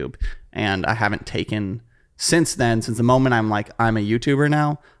YouTube. And I haven't taken, since then, since the moment I'm like, I'm a YouTuber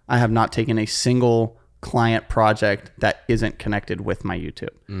now, I have not taken a single client project that isn't connected with my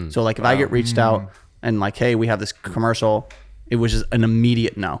YouTube. So like if I get reached out and like, hey, we have this commercial, it was just an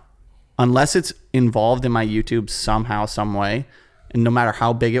immediate no. Unless it's involved in my YouTube somehow, some way, and no matter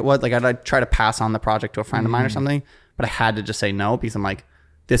how big it was, like I'd try to pass on the project to a friend of mine or something, but I had to just say no because I'm like,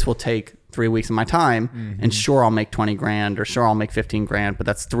 this will take 3 weeks of my time, and sure, I'll make 20 grand or sure, I'll make 15 grand, but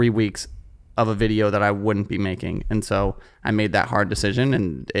that's 3 weeks of a video that I wouldn't be making. And so I made that hard decision,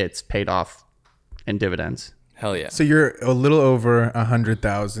 and it's paid off in dividends. Hell yeah. So you're a little over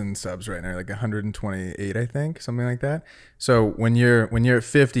 100,000 subs right now, like 128, I think, something like that. So when you're at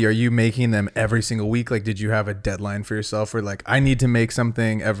 50, are you making them every single week? Like, did you have a deadline for yourself, or like, I need to make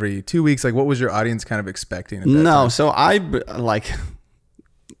something every 2 weeks? Like, what was your audience kind of expecting at that time? So I like,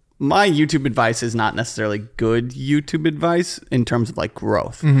 my YouTube advice is not necessarily good YouTube advice in terms of like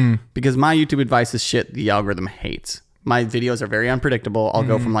growth, because my YouTube advice is shit the algorithm hates. My videos are very unpredictable. I'll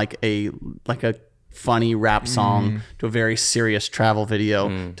go from like a funny rap song to a very serious travel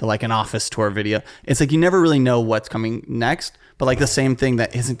video to like an office tour video. It's like you never really know what's coming next, but like the same thing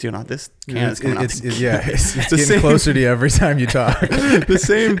that isn't doing all this. It's getting closer to you every time you talk. The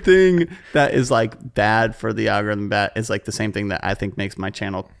same thing that is like bad for the algorithm is like the same thing that I think makes my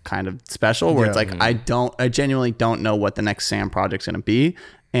channel kind of special, where it's like I genuinely don't know what the next Sam project's gonna be,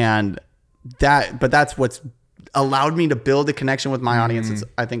 but that's what's allowed me to build a connection with my audience. It's,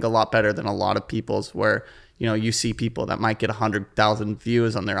 I think, a lot better than a lot of people's, where, you know, you see people that might get 100,000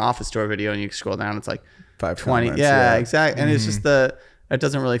 views on their office tour video, and you scroll down, it's like 20. Comments, yeah, exactly. And it's just it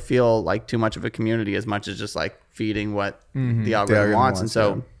doesn't really feel like too much of a community as much as just like feeding what the algorithm wants. And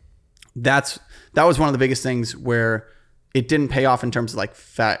so that was one of the biggest things where it didn't pay off in terms of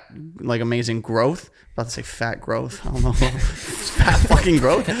like amazing growth. I'm about to say fat growth. I don't know. Fat fucking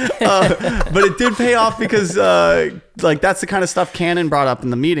growth. But it did pay off because like that's the kind of stuff Canon brought up in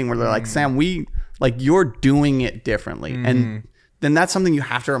the meeting, where they're like, Sam, you're doing it differently. And then that's something you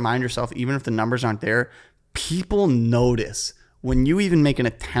have to remind yourself, even if the numbers aren't there, people notice when you even make an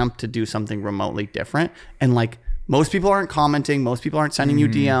attempt to do something remotely different. And like, most people aren't commenting, most people aren't sending you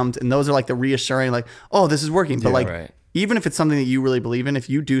DMs, and those are like the reassuring, like, oh, this is working. But even if it's something that you really believe in, if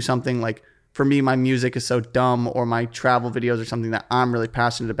you do something like, for me, my music is so dumb, or my travel videos are something that I'm really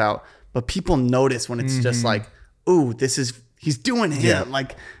passionate about, but people notice when it's just like, ooh, he's doing it. Yeah.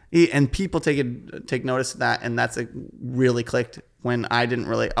 Like, and people take notice of that. And that's like really clicked when I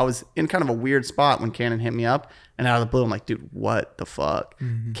was in kind of a weird spot when Canon hit me up, and out of the blue, I'm like, dude, what the fuck?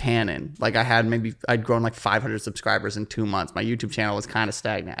 Canon. Like I'd grown like 500 subscribers in 2 months. My YouTube channel was kind of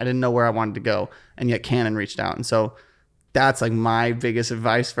stagnant. I didn't know where I wanted to go. And yet Canon reached out. And so that's like my biggest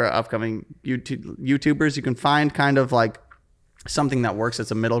advice for upcoming YouTubers. You can find kind of like something that works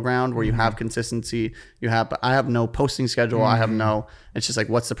as a middle ground, where you have consistency. But I have no posting schedule. It's just like,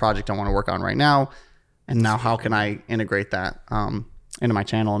 what's the project I want to work on right now? And now how can I integrate that into my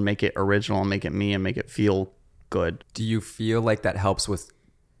channel and make it original and make it me and make it feel good? Do you feel like that helps with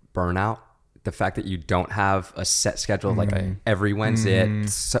burnout? The fact that you don't have a set schedule, like every Wednesday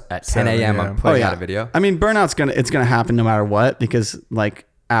at 10 a.m. I'm putting out a video. I mean, burnout's gonna happen no matter what, because like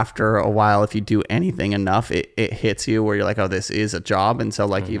after a while, if you do anything enough, it hits you where you're like, oh, this is a job. And so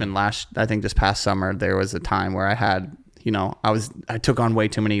like even I think this past summer, there was a time where I had, you know, I took on way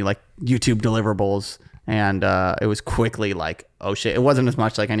too many like YouTube deliverables. And it was quickly like, oh shit. It wasn't as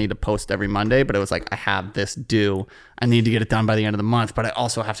much like I need to post every Monday, but it was like, I have this due. I need to get it done by the end of the month, but I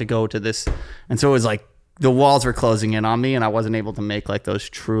also have to go to this. And so it was like the walls were closing in on me, and I wasn't able to make like those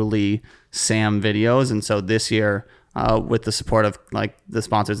truly Sam videos. And so this year, with the support of like the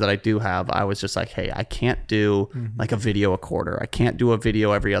sponsors that I do have, I was just like, hey, I can't do like a video a quarter. I can't do a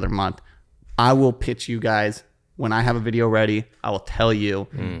video every other month. I will pitch you guys. When I have a video ready, I will tell you,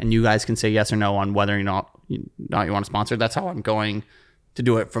 and you guys can say yes or no on whether or not you want to sponsor. That's how I'm going to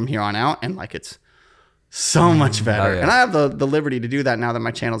do it from here on out. And like, it's so much better. Oh, yeah. And I have the liberty to do that now that my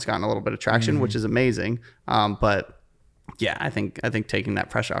channel's gotten a little bit of traction, which is amazing. But yeah, I think taking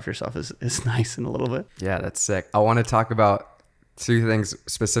that pressure off yourself is nice in a little bit. Yeah, that's sick. I want to talk about 2 things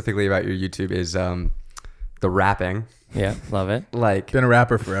specifically about your YouTube is the rapping. Yeah, love it. Like, been a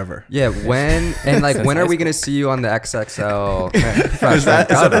rapper forever. Yeah, when are we gonna see you on the XXL? Is that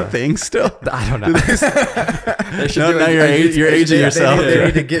a thing still? I don't know. They should do now you're aging yourself. They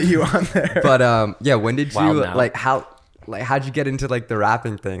need to get you on there. But yeah, when did you how'd you get into like the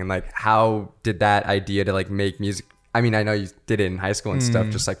rapping thing, and like how did that idea to like make music? I mean, I know you did it in high school and stuff,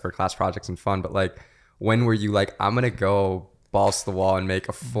 just like for class projects and fun. But like, when were you like, I'm gonna go balls to the wall and make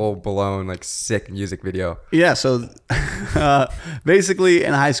a full blown like sick music video? Yeah, so basically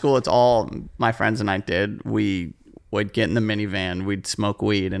in high school, it's all my friends and I did. would get in the minivan, we'd smoke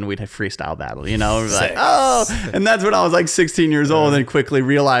weed, and we'd have freestyle battle, you know? Like, oh, and that's when I was like 16 years old, and quickly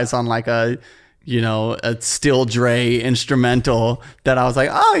realized on like a Still Dre instrumental that I was like,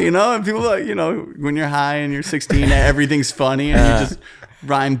 oh, and people like, when you're high and you're 16, everything's funny, and you just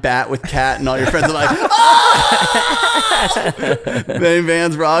rhyme bat with cat, and all your friends are like, ah! Then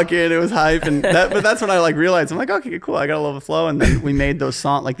Van's rocking, it was hype, but that's when I like realized, I'm like, okay, cool, I gotta love the flow. And then we made those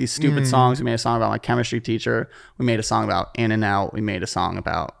songs, like these stupid songs. We made a song about my chemistry teacher. We made a song about In and Out. We made a song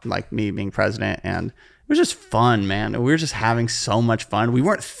about like me being president, and it was just fun, man. We were just having so much fun. We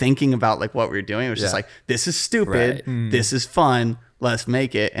weren't thinking about like what we were doing. It was just like, this is stupid. This is fun. Let's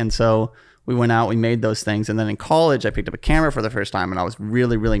make it. And so we went out, we made those things. And then in college, I picked up a camera for the first time, and I was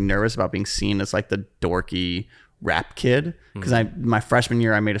really, really nervous about being seen as like the dorky rap kid. Because my freshman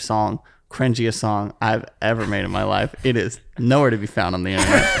year, I made a song, cringiest song I've ever made in my life. It is nowhere to be found on the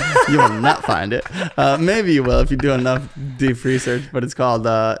internet. You will not find it. Maybe you will if you do enough deep research, but it's called,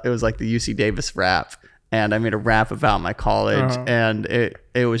 it was like the UC Davis rap. And I made a rap about my college, and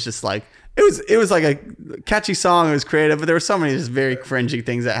it was just like, it was like a catchy song. It was creative, but there were so many just very cringy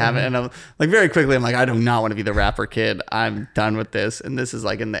things that happened. And I'm like, very quickly, I'm like, I do not want to be the rapper kid. I'm done with this. And this is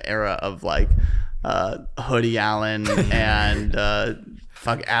like in the era of like Hoodie Allen and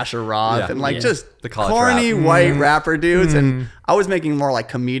Asher Roth and like just the college corny rap. white rapper dudes. And I was making more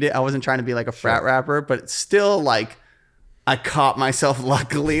like comedic. I wasn't trying to be like a frat rapper, but still like I caught myself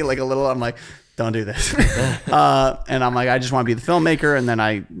luckily like a little. I'm like, don't do this. And I'm like, I just want to be the filmmaker. And then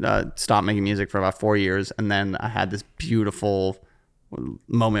I stopped making music for about 4 years. And then I had this beautiful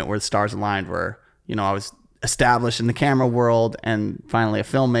moment where the stars aligned, where, I was established in the camera world and finally a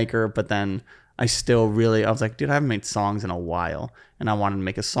filmmaker. But then I was like, dude, I haven't made songs in a while. And I wanted to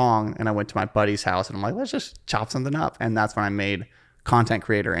make a song. And I went to my buddy's house and I'm like, let's just chop something up. And that's when I made Content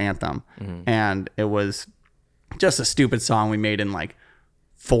Creator Anthem. And it was just a stupid song we made in like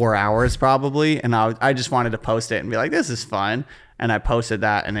 4 hours probably, and I just wanted to post it and be like, this is fun. And I posted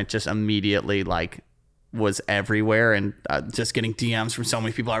that, and it just immediately like was everywhere, and just getting DMs from so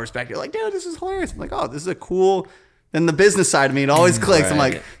many people I respect. Like, dude, this is hilarious. I'm like, oh, this is a cool. Then the business side of me, it always clicks. Right. I'm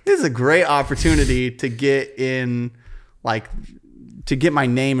like, this is a great opportunity to get in, like, to get my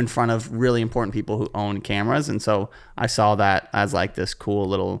name in front of really important people who own cameras. And so I saw that as like this cool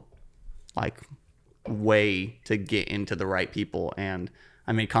little like way to get into the right people. And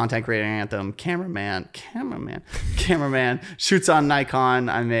I made Content Creator Anthem, cameraman, shoots on Nikon.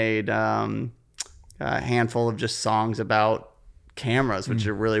 I made a handful of just songs about cameras, which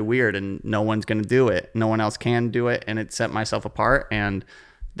are really weird, and no one's going to do it. No one else can do it. And it set myself apart. And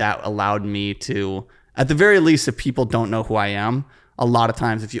that allowed me to, at the very least, if people don't know who I am, a lot of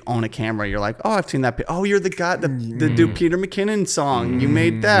times if you own a camera, you're like, oh, I've seen that. Oh, you're the guy, the dude Peter McKinnon song. You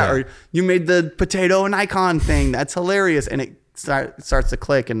made that. Or you made the potato and icon thing. That's hilarious. And it starts to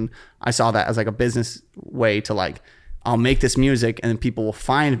click. And I saw that as like a business way to like, I'll make this music and then people will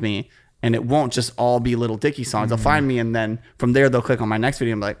find me, and it won't just all be Little Dicky songs. They'll find me, and then from there they'll click on my next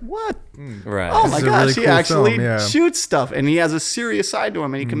video and be like, what? Right. Oh This my is a gosh, really he cool actually film, yeah. shoots stuff, and he has a serious side to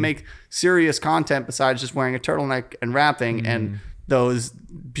him, and he can make serious content besides just wearing a turtleneck and rapping. And those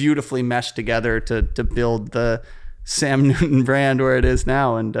beautifully meshed together to build the Sam Newton brand where it is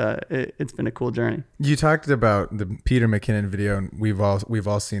now. And it's been a cool journey. You talked about the Peter McKinnon video, and we've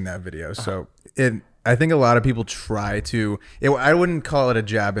all seen that video. So I think a lot of people try to, I wouldn't call it a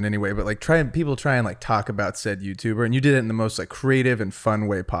jab in any way, but like people try and like talk about said YouTuber, and you did it in the most like creative and fun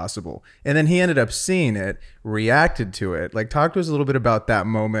way possible. And then he ended up seeing it, reacted to it. Like, talk to us a little bit about that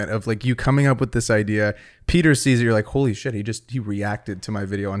moment of like you coming up with this idea. Peter sees it, you're like, holy shit, he reacted to my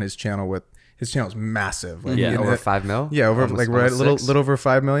video on his channel. His channel's massive. Like, Over 5 mil. Yeah, over Almost- like right, almost little 6. over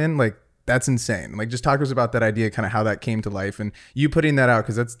 5 million. Like, that's insane. Like, just talk to us about that idea, kind of how that came to life, and you putting that out,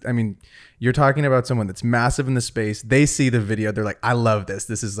 because you're talking about someone that's massive in the space. They see the video, they're like, I love this.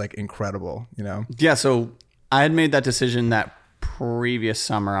 This is like incredible, Yeah, so I had made that decision that previous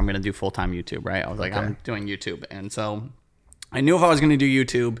summer. I'm going to do full-time YouTube, right? I was like, I'm doing YouTube. And so I knew if I was going to do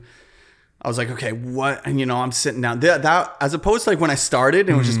YouTube, I was like, okay, what? And, I'm sitting down. That as opposed to like when I started,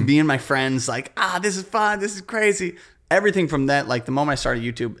 and it was just me and my friends like, this is fun. This is crazy. Everything from that, like the moment I started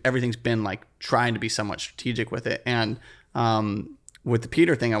YouTube, everything's been like trying to be somewhat strategic with it. And with the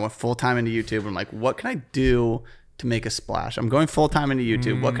Peter thing, I went full-time into YouTube. I'm like, what can I do to make a splash? I'm going full-time into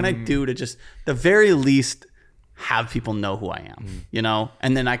YouTube. What can I do to just, the very least, have people know who I am,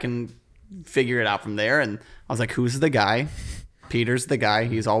 And then I can figure it out from there. And I was like, who's the guy? Peter's the guy.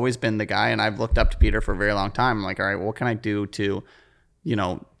 He's always been the guy. And I've looked up to Peter for a very long time. I'm like, all right, what can I do to,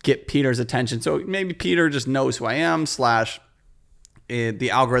 get Peter's attention? So maybe Peter just knows who I am /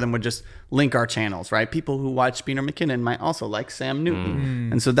 the algorithm would just link our channels, right? People who watch Peter McKinnon might also like Sam Newton.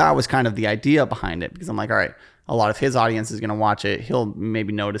 And so that was kind of the idea behind it, because I'm like, all right, a lot of his audience is going to watch it. He'll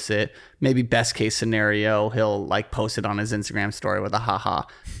maybe notice it. Maybe best case scenario, he'll like post it on his Instagram story with a haha.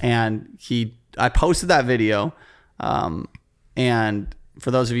 And I posted that video. And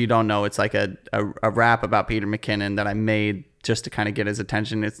for those of you who don't know, it's like a rap about Peter McKinnon that I made just to kind of get his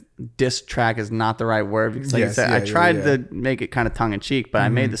attention. It's diss track is not the right word, because like I said, I tried to make it kind of tongue in cheek, but I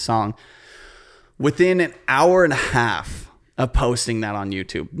made the song within an hour and a half of posting that on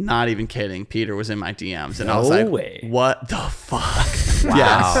YouTube. Not even kidding. Peter was in my DMs and I was like, what the fuck? Wow.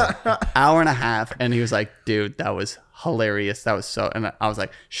 Yes. Hour and a half. And he was like, dude, that was hilarious. That was so, and I was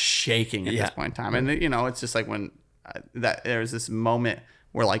like shaking at this point in time. And you know, it's just like when there was this moment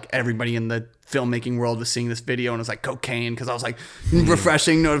where like everybody in the filmmaking world was seeing this video and it was like cocaine, because I was like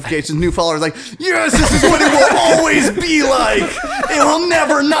refreshing notifications, new followers, like, yes, this is what it will always be like. It will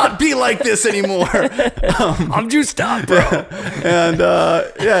never not be like this anymore. I'm juiced up, bro. And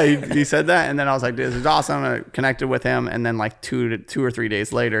he said that, and then I was like, this is awesome. I connected with him, and then like two or 3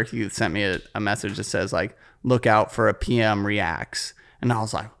 days later, he sent me a message that says like, look out for a PM reacts. And I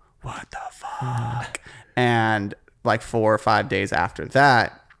was like, what the fuck? And like 4 or 5 days after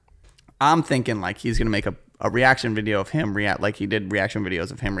that, I'm thinking like he's gonna make a reaction video of him like he did reaction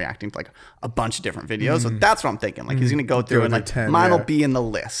videos of him reacting to like a bunch of different videos. So that's what I'm thinking. Like he's gonna go through and like 10, mine will be in the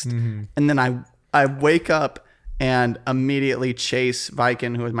list. And then I wake up and immediately Chase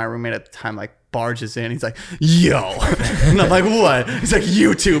Viken, who was my roommate at the time, like barges in. He's like, yo. And I'm like, what? He's like,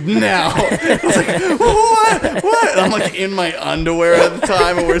 YouTube now. I was like, what? And I'm like in my underwear at the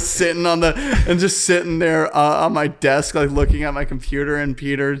time, and we're sitting just sitting there on my desk, like looking at my computer, and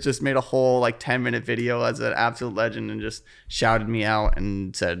Peter just made a whole like 10-minute video as an absolute legend and just shouted me out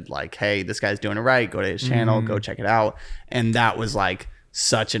and said like, hey, this guy's doing it right. Go to his channel, go check it out. And that was like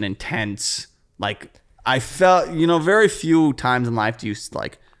such an intense, like, I felt, you know, very few times in life do you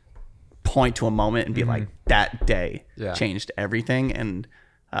like point to a moment and be like, that day changed everything. And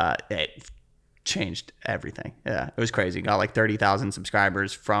it changed everything. Yeah, it was crazy. Got like 30,000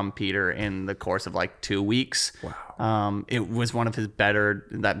 subscribers from Peter in the course of like 2 weeks. Wow. It was one of his better,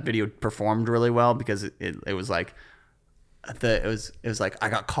 that video performed really well, because it was like, it was like I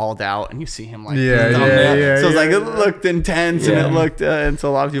got called out, and you see him like so it was like it looked intense, and it looked and so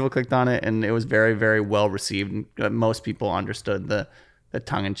a lot of people clicked on it, and it was very, very well received. Most people understood the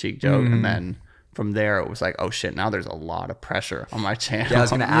tongue-in-cheek joke, and then from there it was like, oh shit, now there's a lot of pressure on my channel. Yeah, I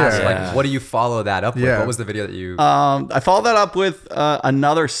was gonna ask, like, what do you follow that up with? What was the video that you I followed that up with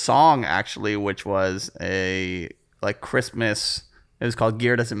another song, actually, which was a like Christmas. It was called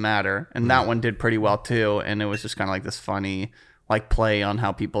Gear Doesn't Matter, and that one did pretty well too. And it was just kind of like this funny like play on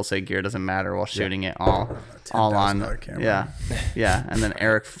how people say gear doesn't matter while shooting it all on camera. Yeah. And then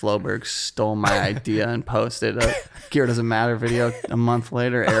Eric Floberg stole my idea and posted a Gear Doesn't Matter video a month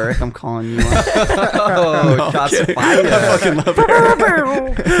later. Eric, I'm calling you on. shots fired. I fucking love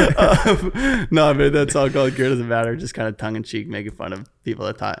Eric. No, I mean, that song called Gear Doesn't Matter, just kind of tongue in cheek, making fun of people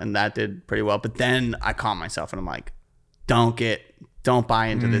that thought, and that did pretty well. But then I caught myself and I'm like, don't buy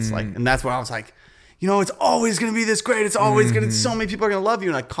into this. Like, and that's where I was like, you know, it's always going to be this great. It's always going to, so many people are going to love you.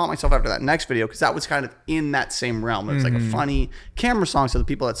 And I caught myself after that next video, because that was kind of in that same realm. It was like a funny camera song. So the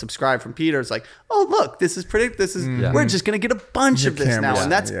people that subscribe from Peter, it's like, oh, look, this is we're just going to get a bunch of this now.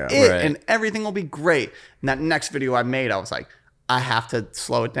 And that's it. Right. And everything will be great. And that next video I made, I was like, I have to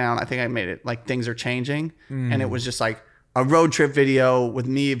slow it down. I think I made it like Things Are Changing. And it was just like a road trip video with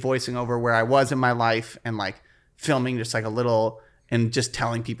me voicing over where I was in my life and like filming just like a little, and just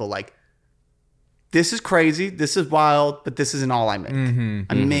telling people like, this is crazy, this is wild, but this isn't all I make.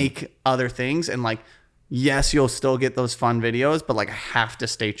 I make other things, and like, yes, you'll still get those fun videos, but like I have to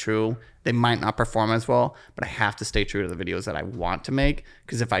stay true. They might not perform as well, but I have to stay true to the videos that I want to make,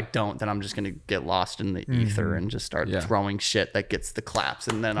 because if I don't, then I'm just going to get lost in the ether and just start throwing shit that gets the claps,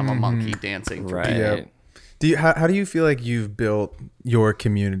 and then I'm a monkey dancing for people. Yep. How do you feel like you've built your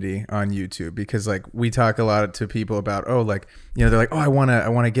community on YouTube? Because like we talk a lot to people about, oh, like, you know, they're like, oh, I want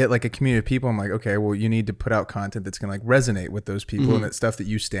to get like a community of people. I'm like, okay, well, you need to put out content that's going to like resonate with those people and that stuff that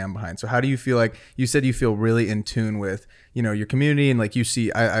you stand behind. So how do you feel like, you said you feel really in tune with, you know, your community, and like you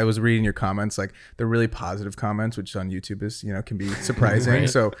see, I was reading your comments, like they're really positive comments, which on YouTube is, you know, can be surprising. Right.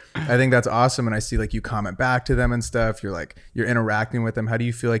 So I think that's awesome. And I see like you comment back to them and stuff. You're like, you're interacting with them. How do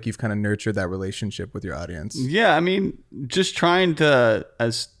you feel like you've kind of nurtured that relationship with your audience? Yeah, I mean, just trying to,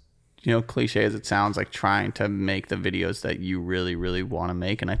 as you know, cliche as it sounds, like trying to make the videos that you really, really want to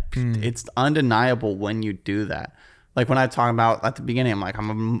make. And it's undeniable when you do that. Like when I talk about at the beginning, I'm like, I'm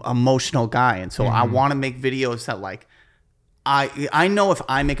an emotional guy. And so I want to make videos that like I know if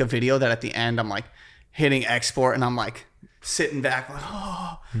I make a video that at the end I'm like hitting export and I'm like sitting back like,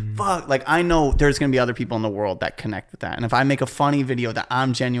 oh fuck, like I know there's gonna be other people in the world that connect with that. And if I make a funny video that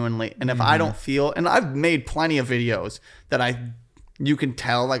I'm genuinely, and if I don't feel, and I've made plenty of videos that you can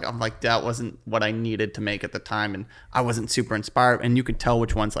tell like I'm like that wasn't what I needed to make at the time, and I wasn't super inspired, and you could tell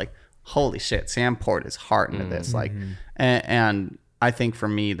which one's like, holy shit, Sam poured his heart into this, like, and I think for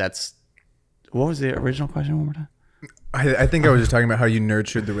me that's, what was the original question one more time? I think I was just talking about how you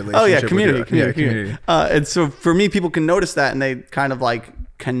nurtured the relationship. Oh yeah, community. Community. And so for me, people can notice that, and they kind of like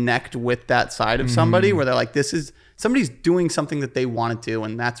connect with that side of somebody where they're like, this is somebody's doing something that they want to do,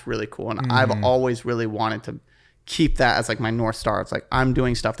 and that's really cool. And I've always really wanted to keep that as like my North Star. It's like I'm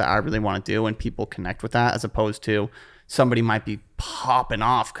doing stuff that I really want to do, and people connect with that, as opposed to somebody might be popping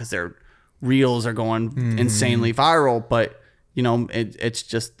off because their reels are going insanely viral, but you know, it's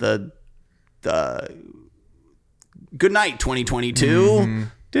just the good night 2022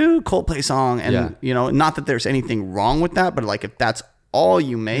 dude Coldplay song, and you know, not that there's anything wrong with that, but like if that's all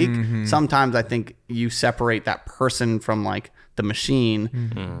you make, sometimes I think you separate that person from like the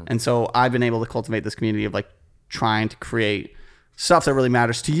machine. And so I've been able to cultivate this community of like trying to create stuff that really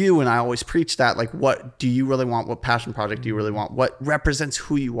matters to you. And I always preach that, like, what do you really want? What passion project do you really want? What represents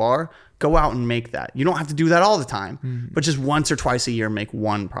who you are? Go out and make that. You don't have to do that all the time, but just once or twice a year, make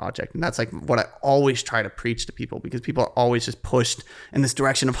one project. And that's like what I always try to preach to people, because people are always just pushed in this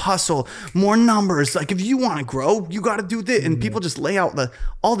direction of hustle, more numbers. Like, if you want to grow, you got to do this. And people just lay out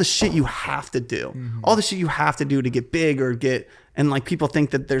all the shit you have to do, all the shit you have to do to get big or get, and like people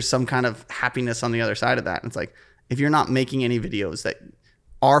think that there's some kind of happiness on the other side of that. And it's like, if you're not making any videos that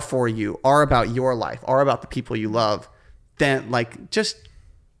are for you, are about your life, are about the people you love, then like just,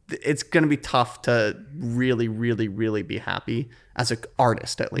 it's going to be tough to really, really, really be happy as an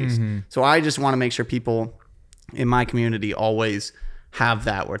artist, at least. So I just want to make sure people in my community always have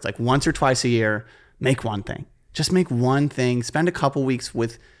that, where it's like once or twice a year, make one thing. Just make one thing. Spend a couple weeks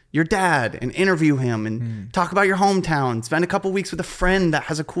with your dad and interview him and talk about your hometown. Spend a couple weeks with a friend that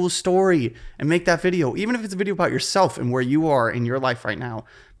has a cool story and make that video, even if it's a video about yourself and where you are in your life right now,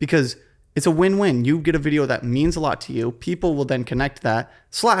 because it's a win-win. You get a video that means a lot to you. People will then connect to that.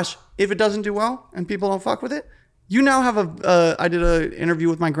 / if it doesn't do well and people don't fuck with it, you now have I did an interview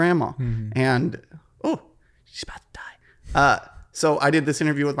with my grandma, and she's about to die. So I did this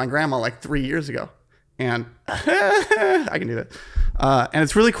interview with my grandma like 3 years ago, and I can do that. And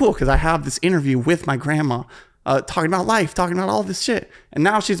it's really cool because I have this interview with my grandma talking about life, talking about all this shit. And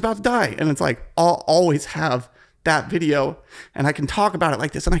now she's about to die. And it's like, I'll always have that video and I can talk about it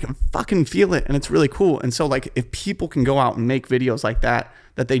like this and I can fucking feel it. And it's really cool. And so like, if people can go out and make videos like that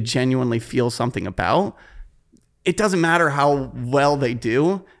they genuinely feel something about, it doesn't matter how well they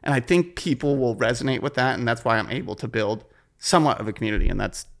do. And I think people will resonate with that. And that's why I'm able to build somewhat of a community. And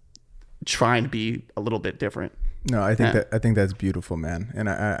that's trying to be a little bit different. No, I think that's beautiful, man. And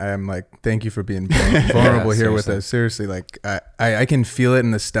I'm like, thank you for being vulnerable here with us. Seriously, like I can feel it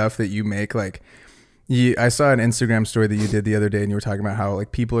in the stuff that you make. Like, I saw an Instagram story that you did the other day, and you were talking about how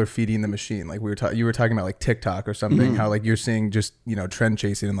like people are feeding the machine. Like you were talking about like TikTok or something. How like you're seeing just, you know, trend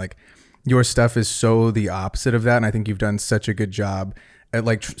chasing, and like your stuff is so the opposite of that. And I think you've done such a good job at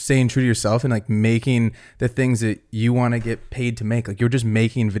like staying true to yourself and like making the things that you want to get paid to make. Like, you're just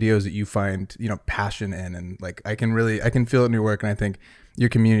making videos that you find, you know, passion in, and like I can feel it in your work, and I think your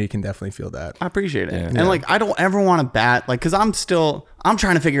community can definitely feel that. I appreciate it. Yeah. And like, I don't ever want to bat, like, cause I'm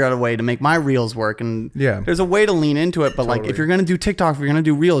trying to figure out a way to make my reels work, and there's a way to lean into it. But like, if you're going to do TikTok, if you're going to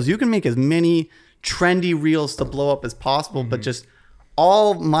do reels, you can make as many trendy reels to blow up as possible. But just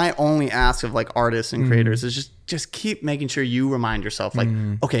all my only ask of like artists and creators is just keep making sure you remind yourself, like,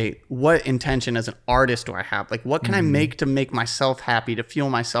 okay, what intention as an artist do I have? Like, what can I make to make myself happy, to feel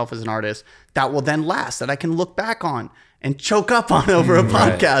myself as an artist that will then last, that I can look back on and choke up on over a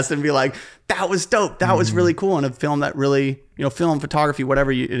podcast and be like, that was dope. That was really cool. And a film that really, you know, film, photography,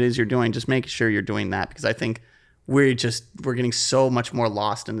 whatever it is you're doing, just make sure you're doing that. Because I think we're getting so much more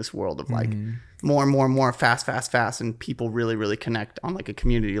lost in this world of like more and more and more fast. And people really, really connect on like a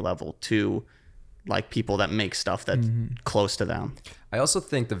community level to like people that make stuff that's close to them. I also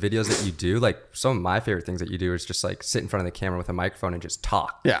think the videos that you do, like some of my favorite things that you do is just like sit in front of the camera with a microphone and just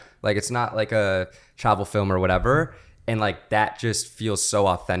talk. Yeah. Like, it's not like a travel film or whatever. And like, that just feels so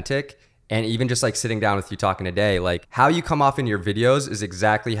authentic. And even just like sitting down with you talking today, like how you come off in your videos is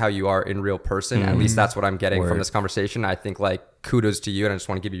exactly how you are in real person. At least that's what I'm getting from this conversation. I think like kudos to you. And I just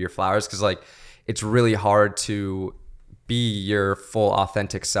want to give you your flowers, because like, it's really hard to be your full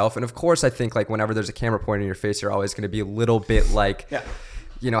authentic self. And of course, I think like whenever there's a camera pointing in your face, you're always going to be a little bit like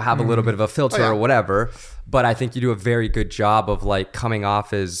have a little bit of a filter or whatever. But I think you do a very good job of like coming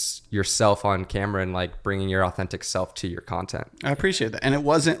off as yourself on camera and like bringing your authentic self to your content. I appreciate that. And it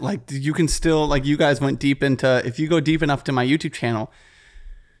wasn't like, you can still, like, you guys went deep into, if you go deep enough to my YouTube channel,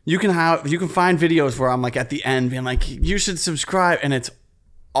 you can find videos where I'm like at the end being like, you should subscribe, and it's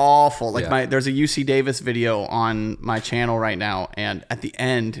awful. Like there's a UC Davis video on my channel right now, and at the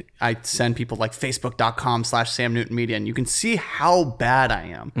end I send people like facebook.com/Sam Newton Media, and you can see how bad I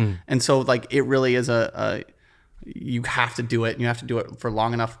am. And so like it really is you have to do it, and you have to do it for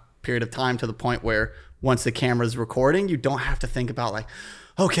long enough period of time to the point where once the camera's recording, you don't have to think about like,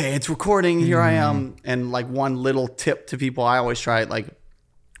 okay, it's recording, here I am. And like one little tip to people, I always try it, like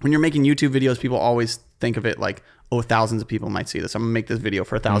when you're making YouTube videos, people always think of it like, oh, thousands of people might see this, I'm gonna make this video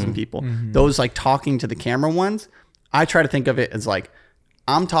for 1,000 people. Those like talking to the camera ones, I try to think of it as like,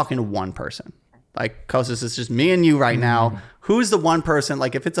 I'm talking to one person. Like, Kostas, it's just me and you right now. Who's the one person?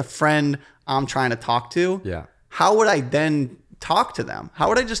 Like, if it's a friend I'm trying to talk to, how would I then talk to them? How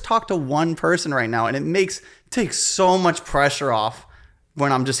would I just talk to one person right now? And it takes so much pressure off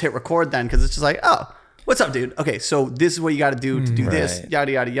when I'm just hit record then, because it's just like, oh, what's up, dude? Okay, so this is what you got to do this,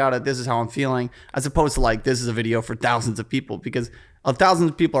 yada, yada, yada. This is how I'm feeling, as opposed to like, this is a video for thousands of people, because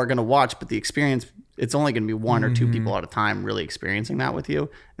thousands of people are going to watch, but the experience, it's only going to be one or two people at a time really experiencing that with you.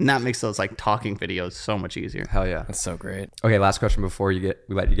 And that makes those like talking videos so much easier. Hell yeah. That's so great. Okay, last question before we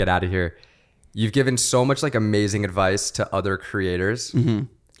let you get out of here. You've given so much like amazing advice to other creators.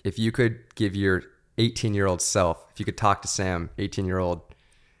 If you could give your 18-year-old self, if you could talk to Sam, 18-year-old,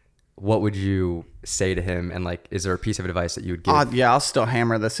 what would you say to him? And like, is there a piece of advice that you would give? Yeah, I'll still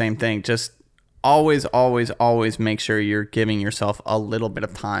hammer the same thing. Just always, always, always make sure you're giving yourself a little bit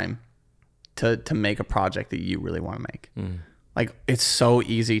of time to make a project that you really want to make. Like, it's so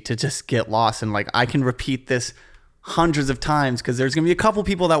easy to just get lost. And like, I can repeat this hundreds of times because there's going to be a couple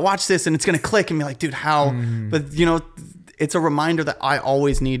people that watch this and it's going to click and be like, dude, how? But it's a reminder that I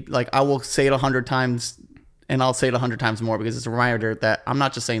always need, like, I will say it 100 times and I'll say it 100 times more, because it's a reminder that I'm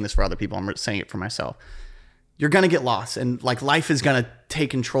not just saying this for other people, I'm saying it for myself. You're going to get lost, and like, life is going to take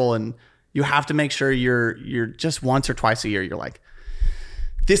control, and you have to make sure you're just once or twice a year, you're like,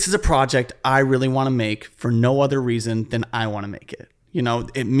 this is a project I really want to make for no other reason than I want to make it.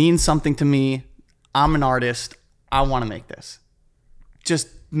 It means something to me. I'm an artist. I want to make this. Just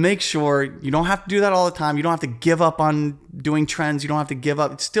make sure you don't have to do that all the time. You don't have to give up on doing trends. You don't have to give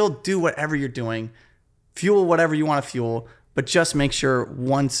up. Still do whatever you're doing. Fuel whatever you want to fuel, but just make sure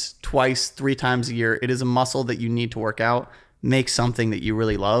once, twice, 3 times a year, it is a muscle that you need to work out. Make something that you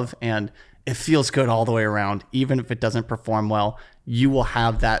really love, and it feels good all the way around. Even if it doesn't perform well, you will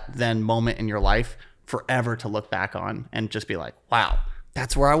have that then moment in your life forever to look back on and just be like, wow,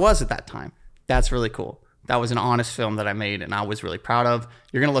 that's where I was at that time. That's really cool. That was an honest film that I made and I was really proud of.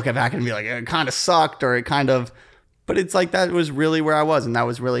 You're going to look back and be like, it kind of sucked, or it kind of, but it's like, that was really where I was, and that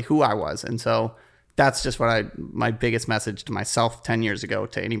was really who I was. And so that's just my biggest message to myself 10 years ago,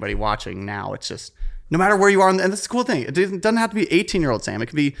 to anybody watching now. It's just, no matter where you are, and that's the cool thing. It doesn't have to be 18-year-old Sam. It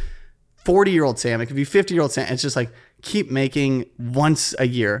could be 40-year-old Sam. It could be 50-year-old Sam. It's just like, keep making once a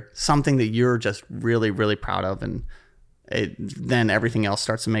year something that you're just really, really proud of. And then everything else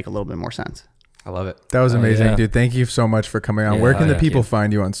starts to make a little bit more sense. I love it. That was amazing, dude. Thank you so much for coming on. Where can the people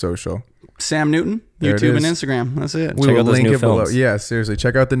find you on social? Sam Newton, There YouTube it and is. Instagram. That's it. We will link it below. Yeah, seriously.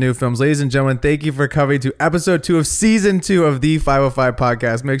 Check out the new films. Ladies and gentlemen, thank you for coming to episode 2 of season 2 of the 505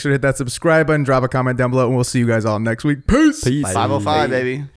 podcast. Make sure to hit that subscribe button, drop a comment down below, and we'll see you guys all next week. Peace. Peace. 505, baby.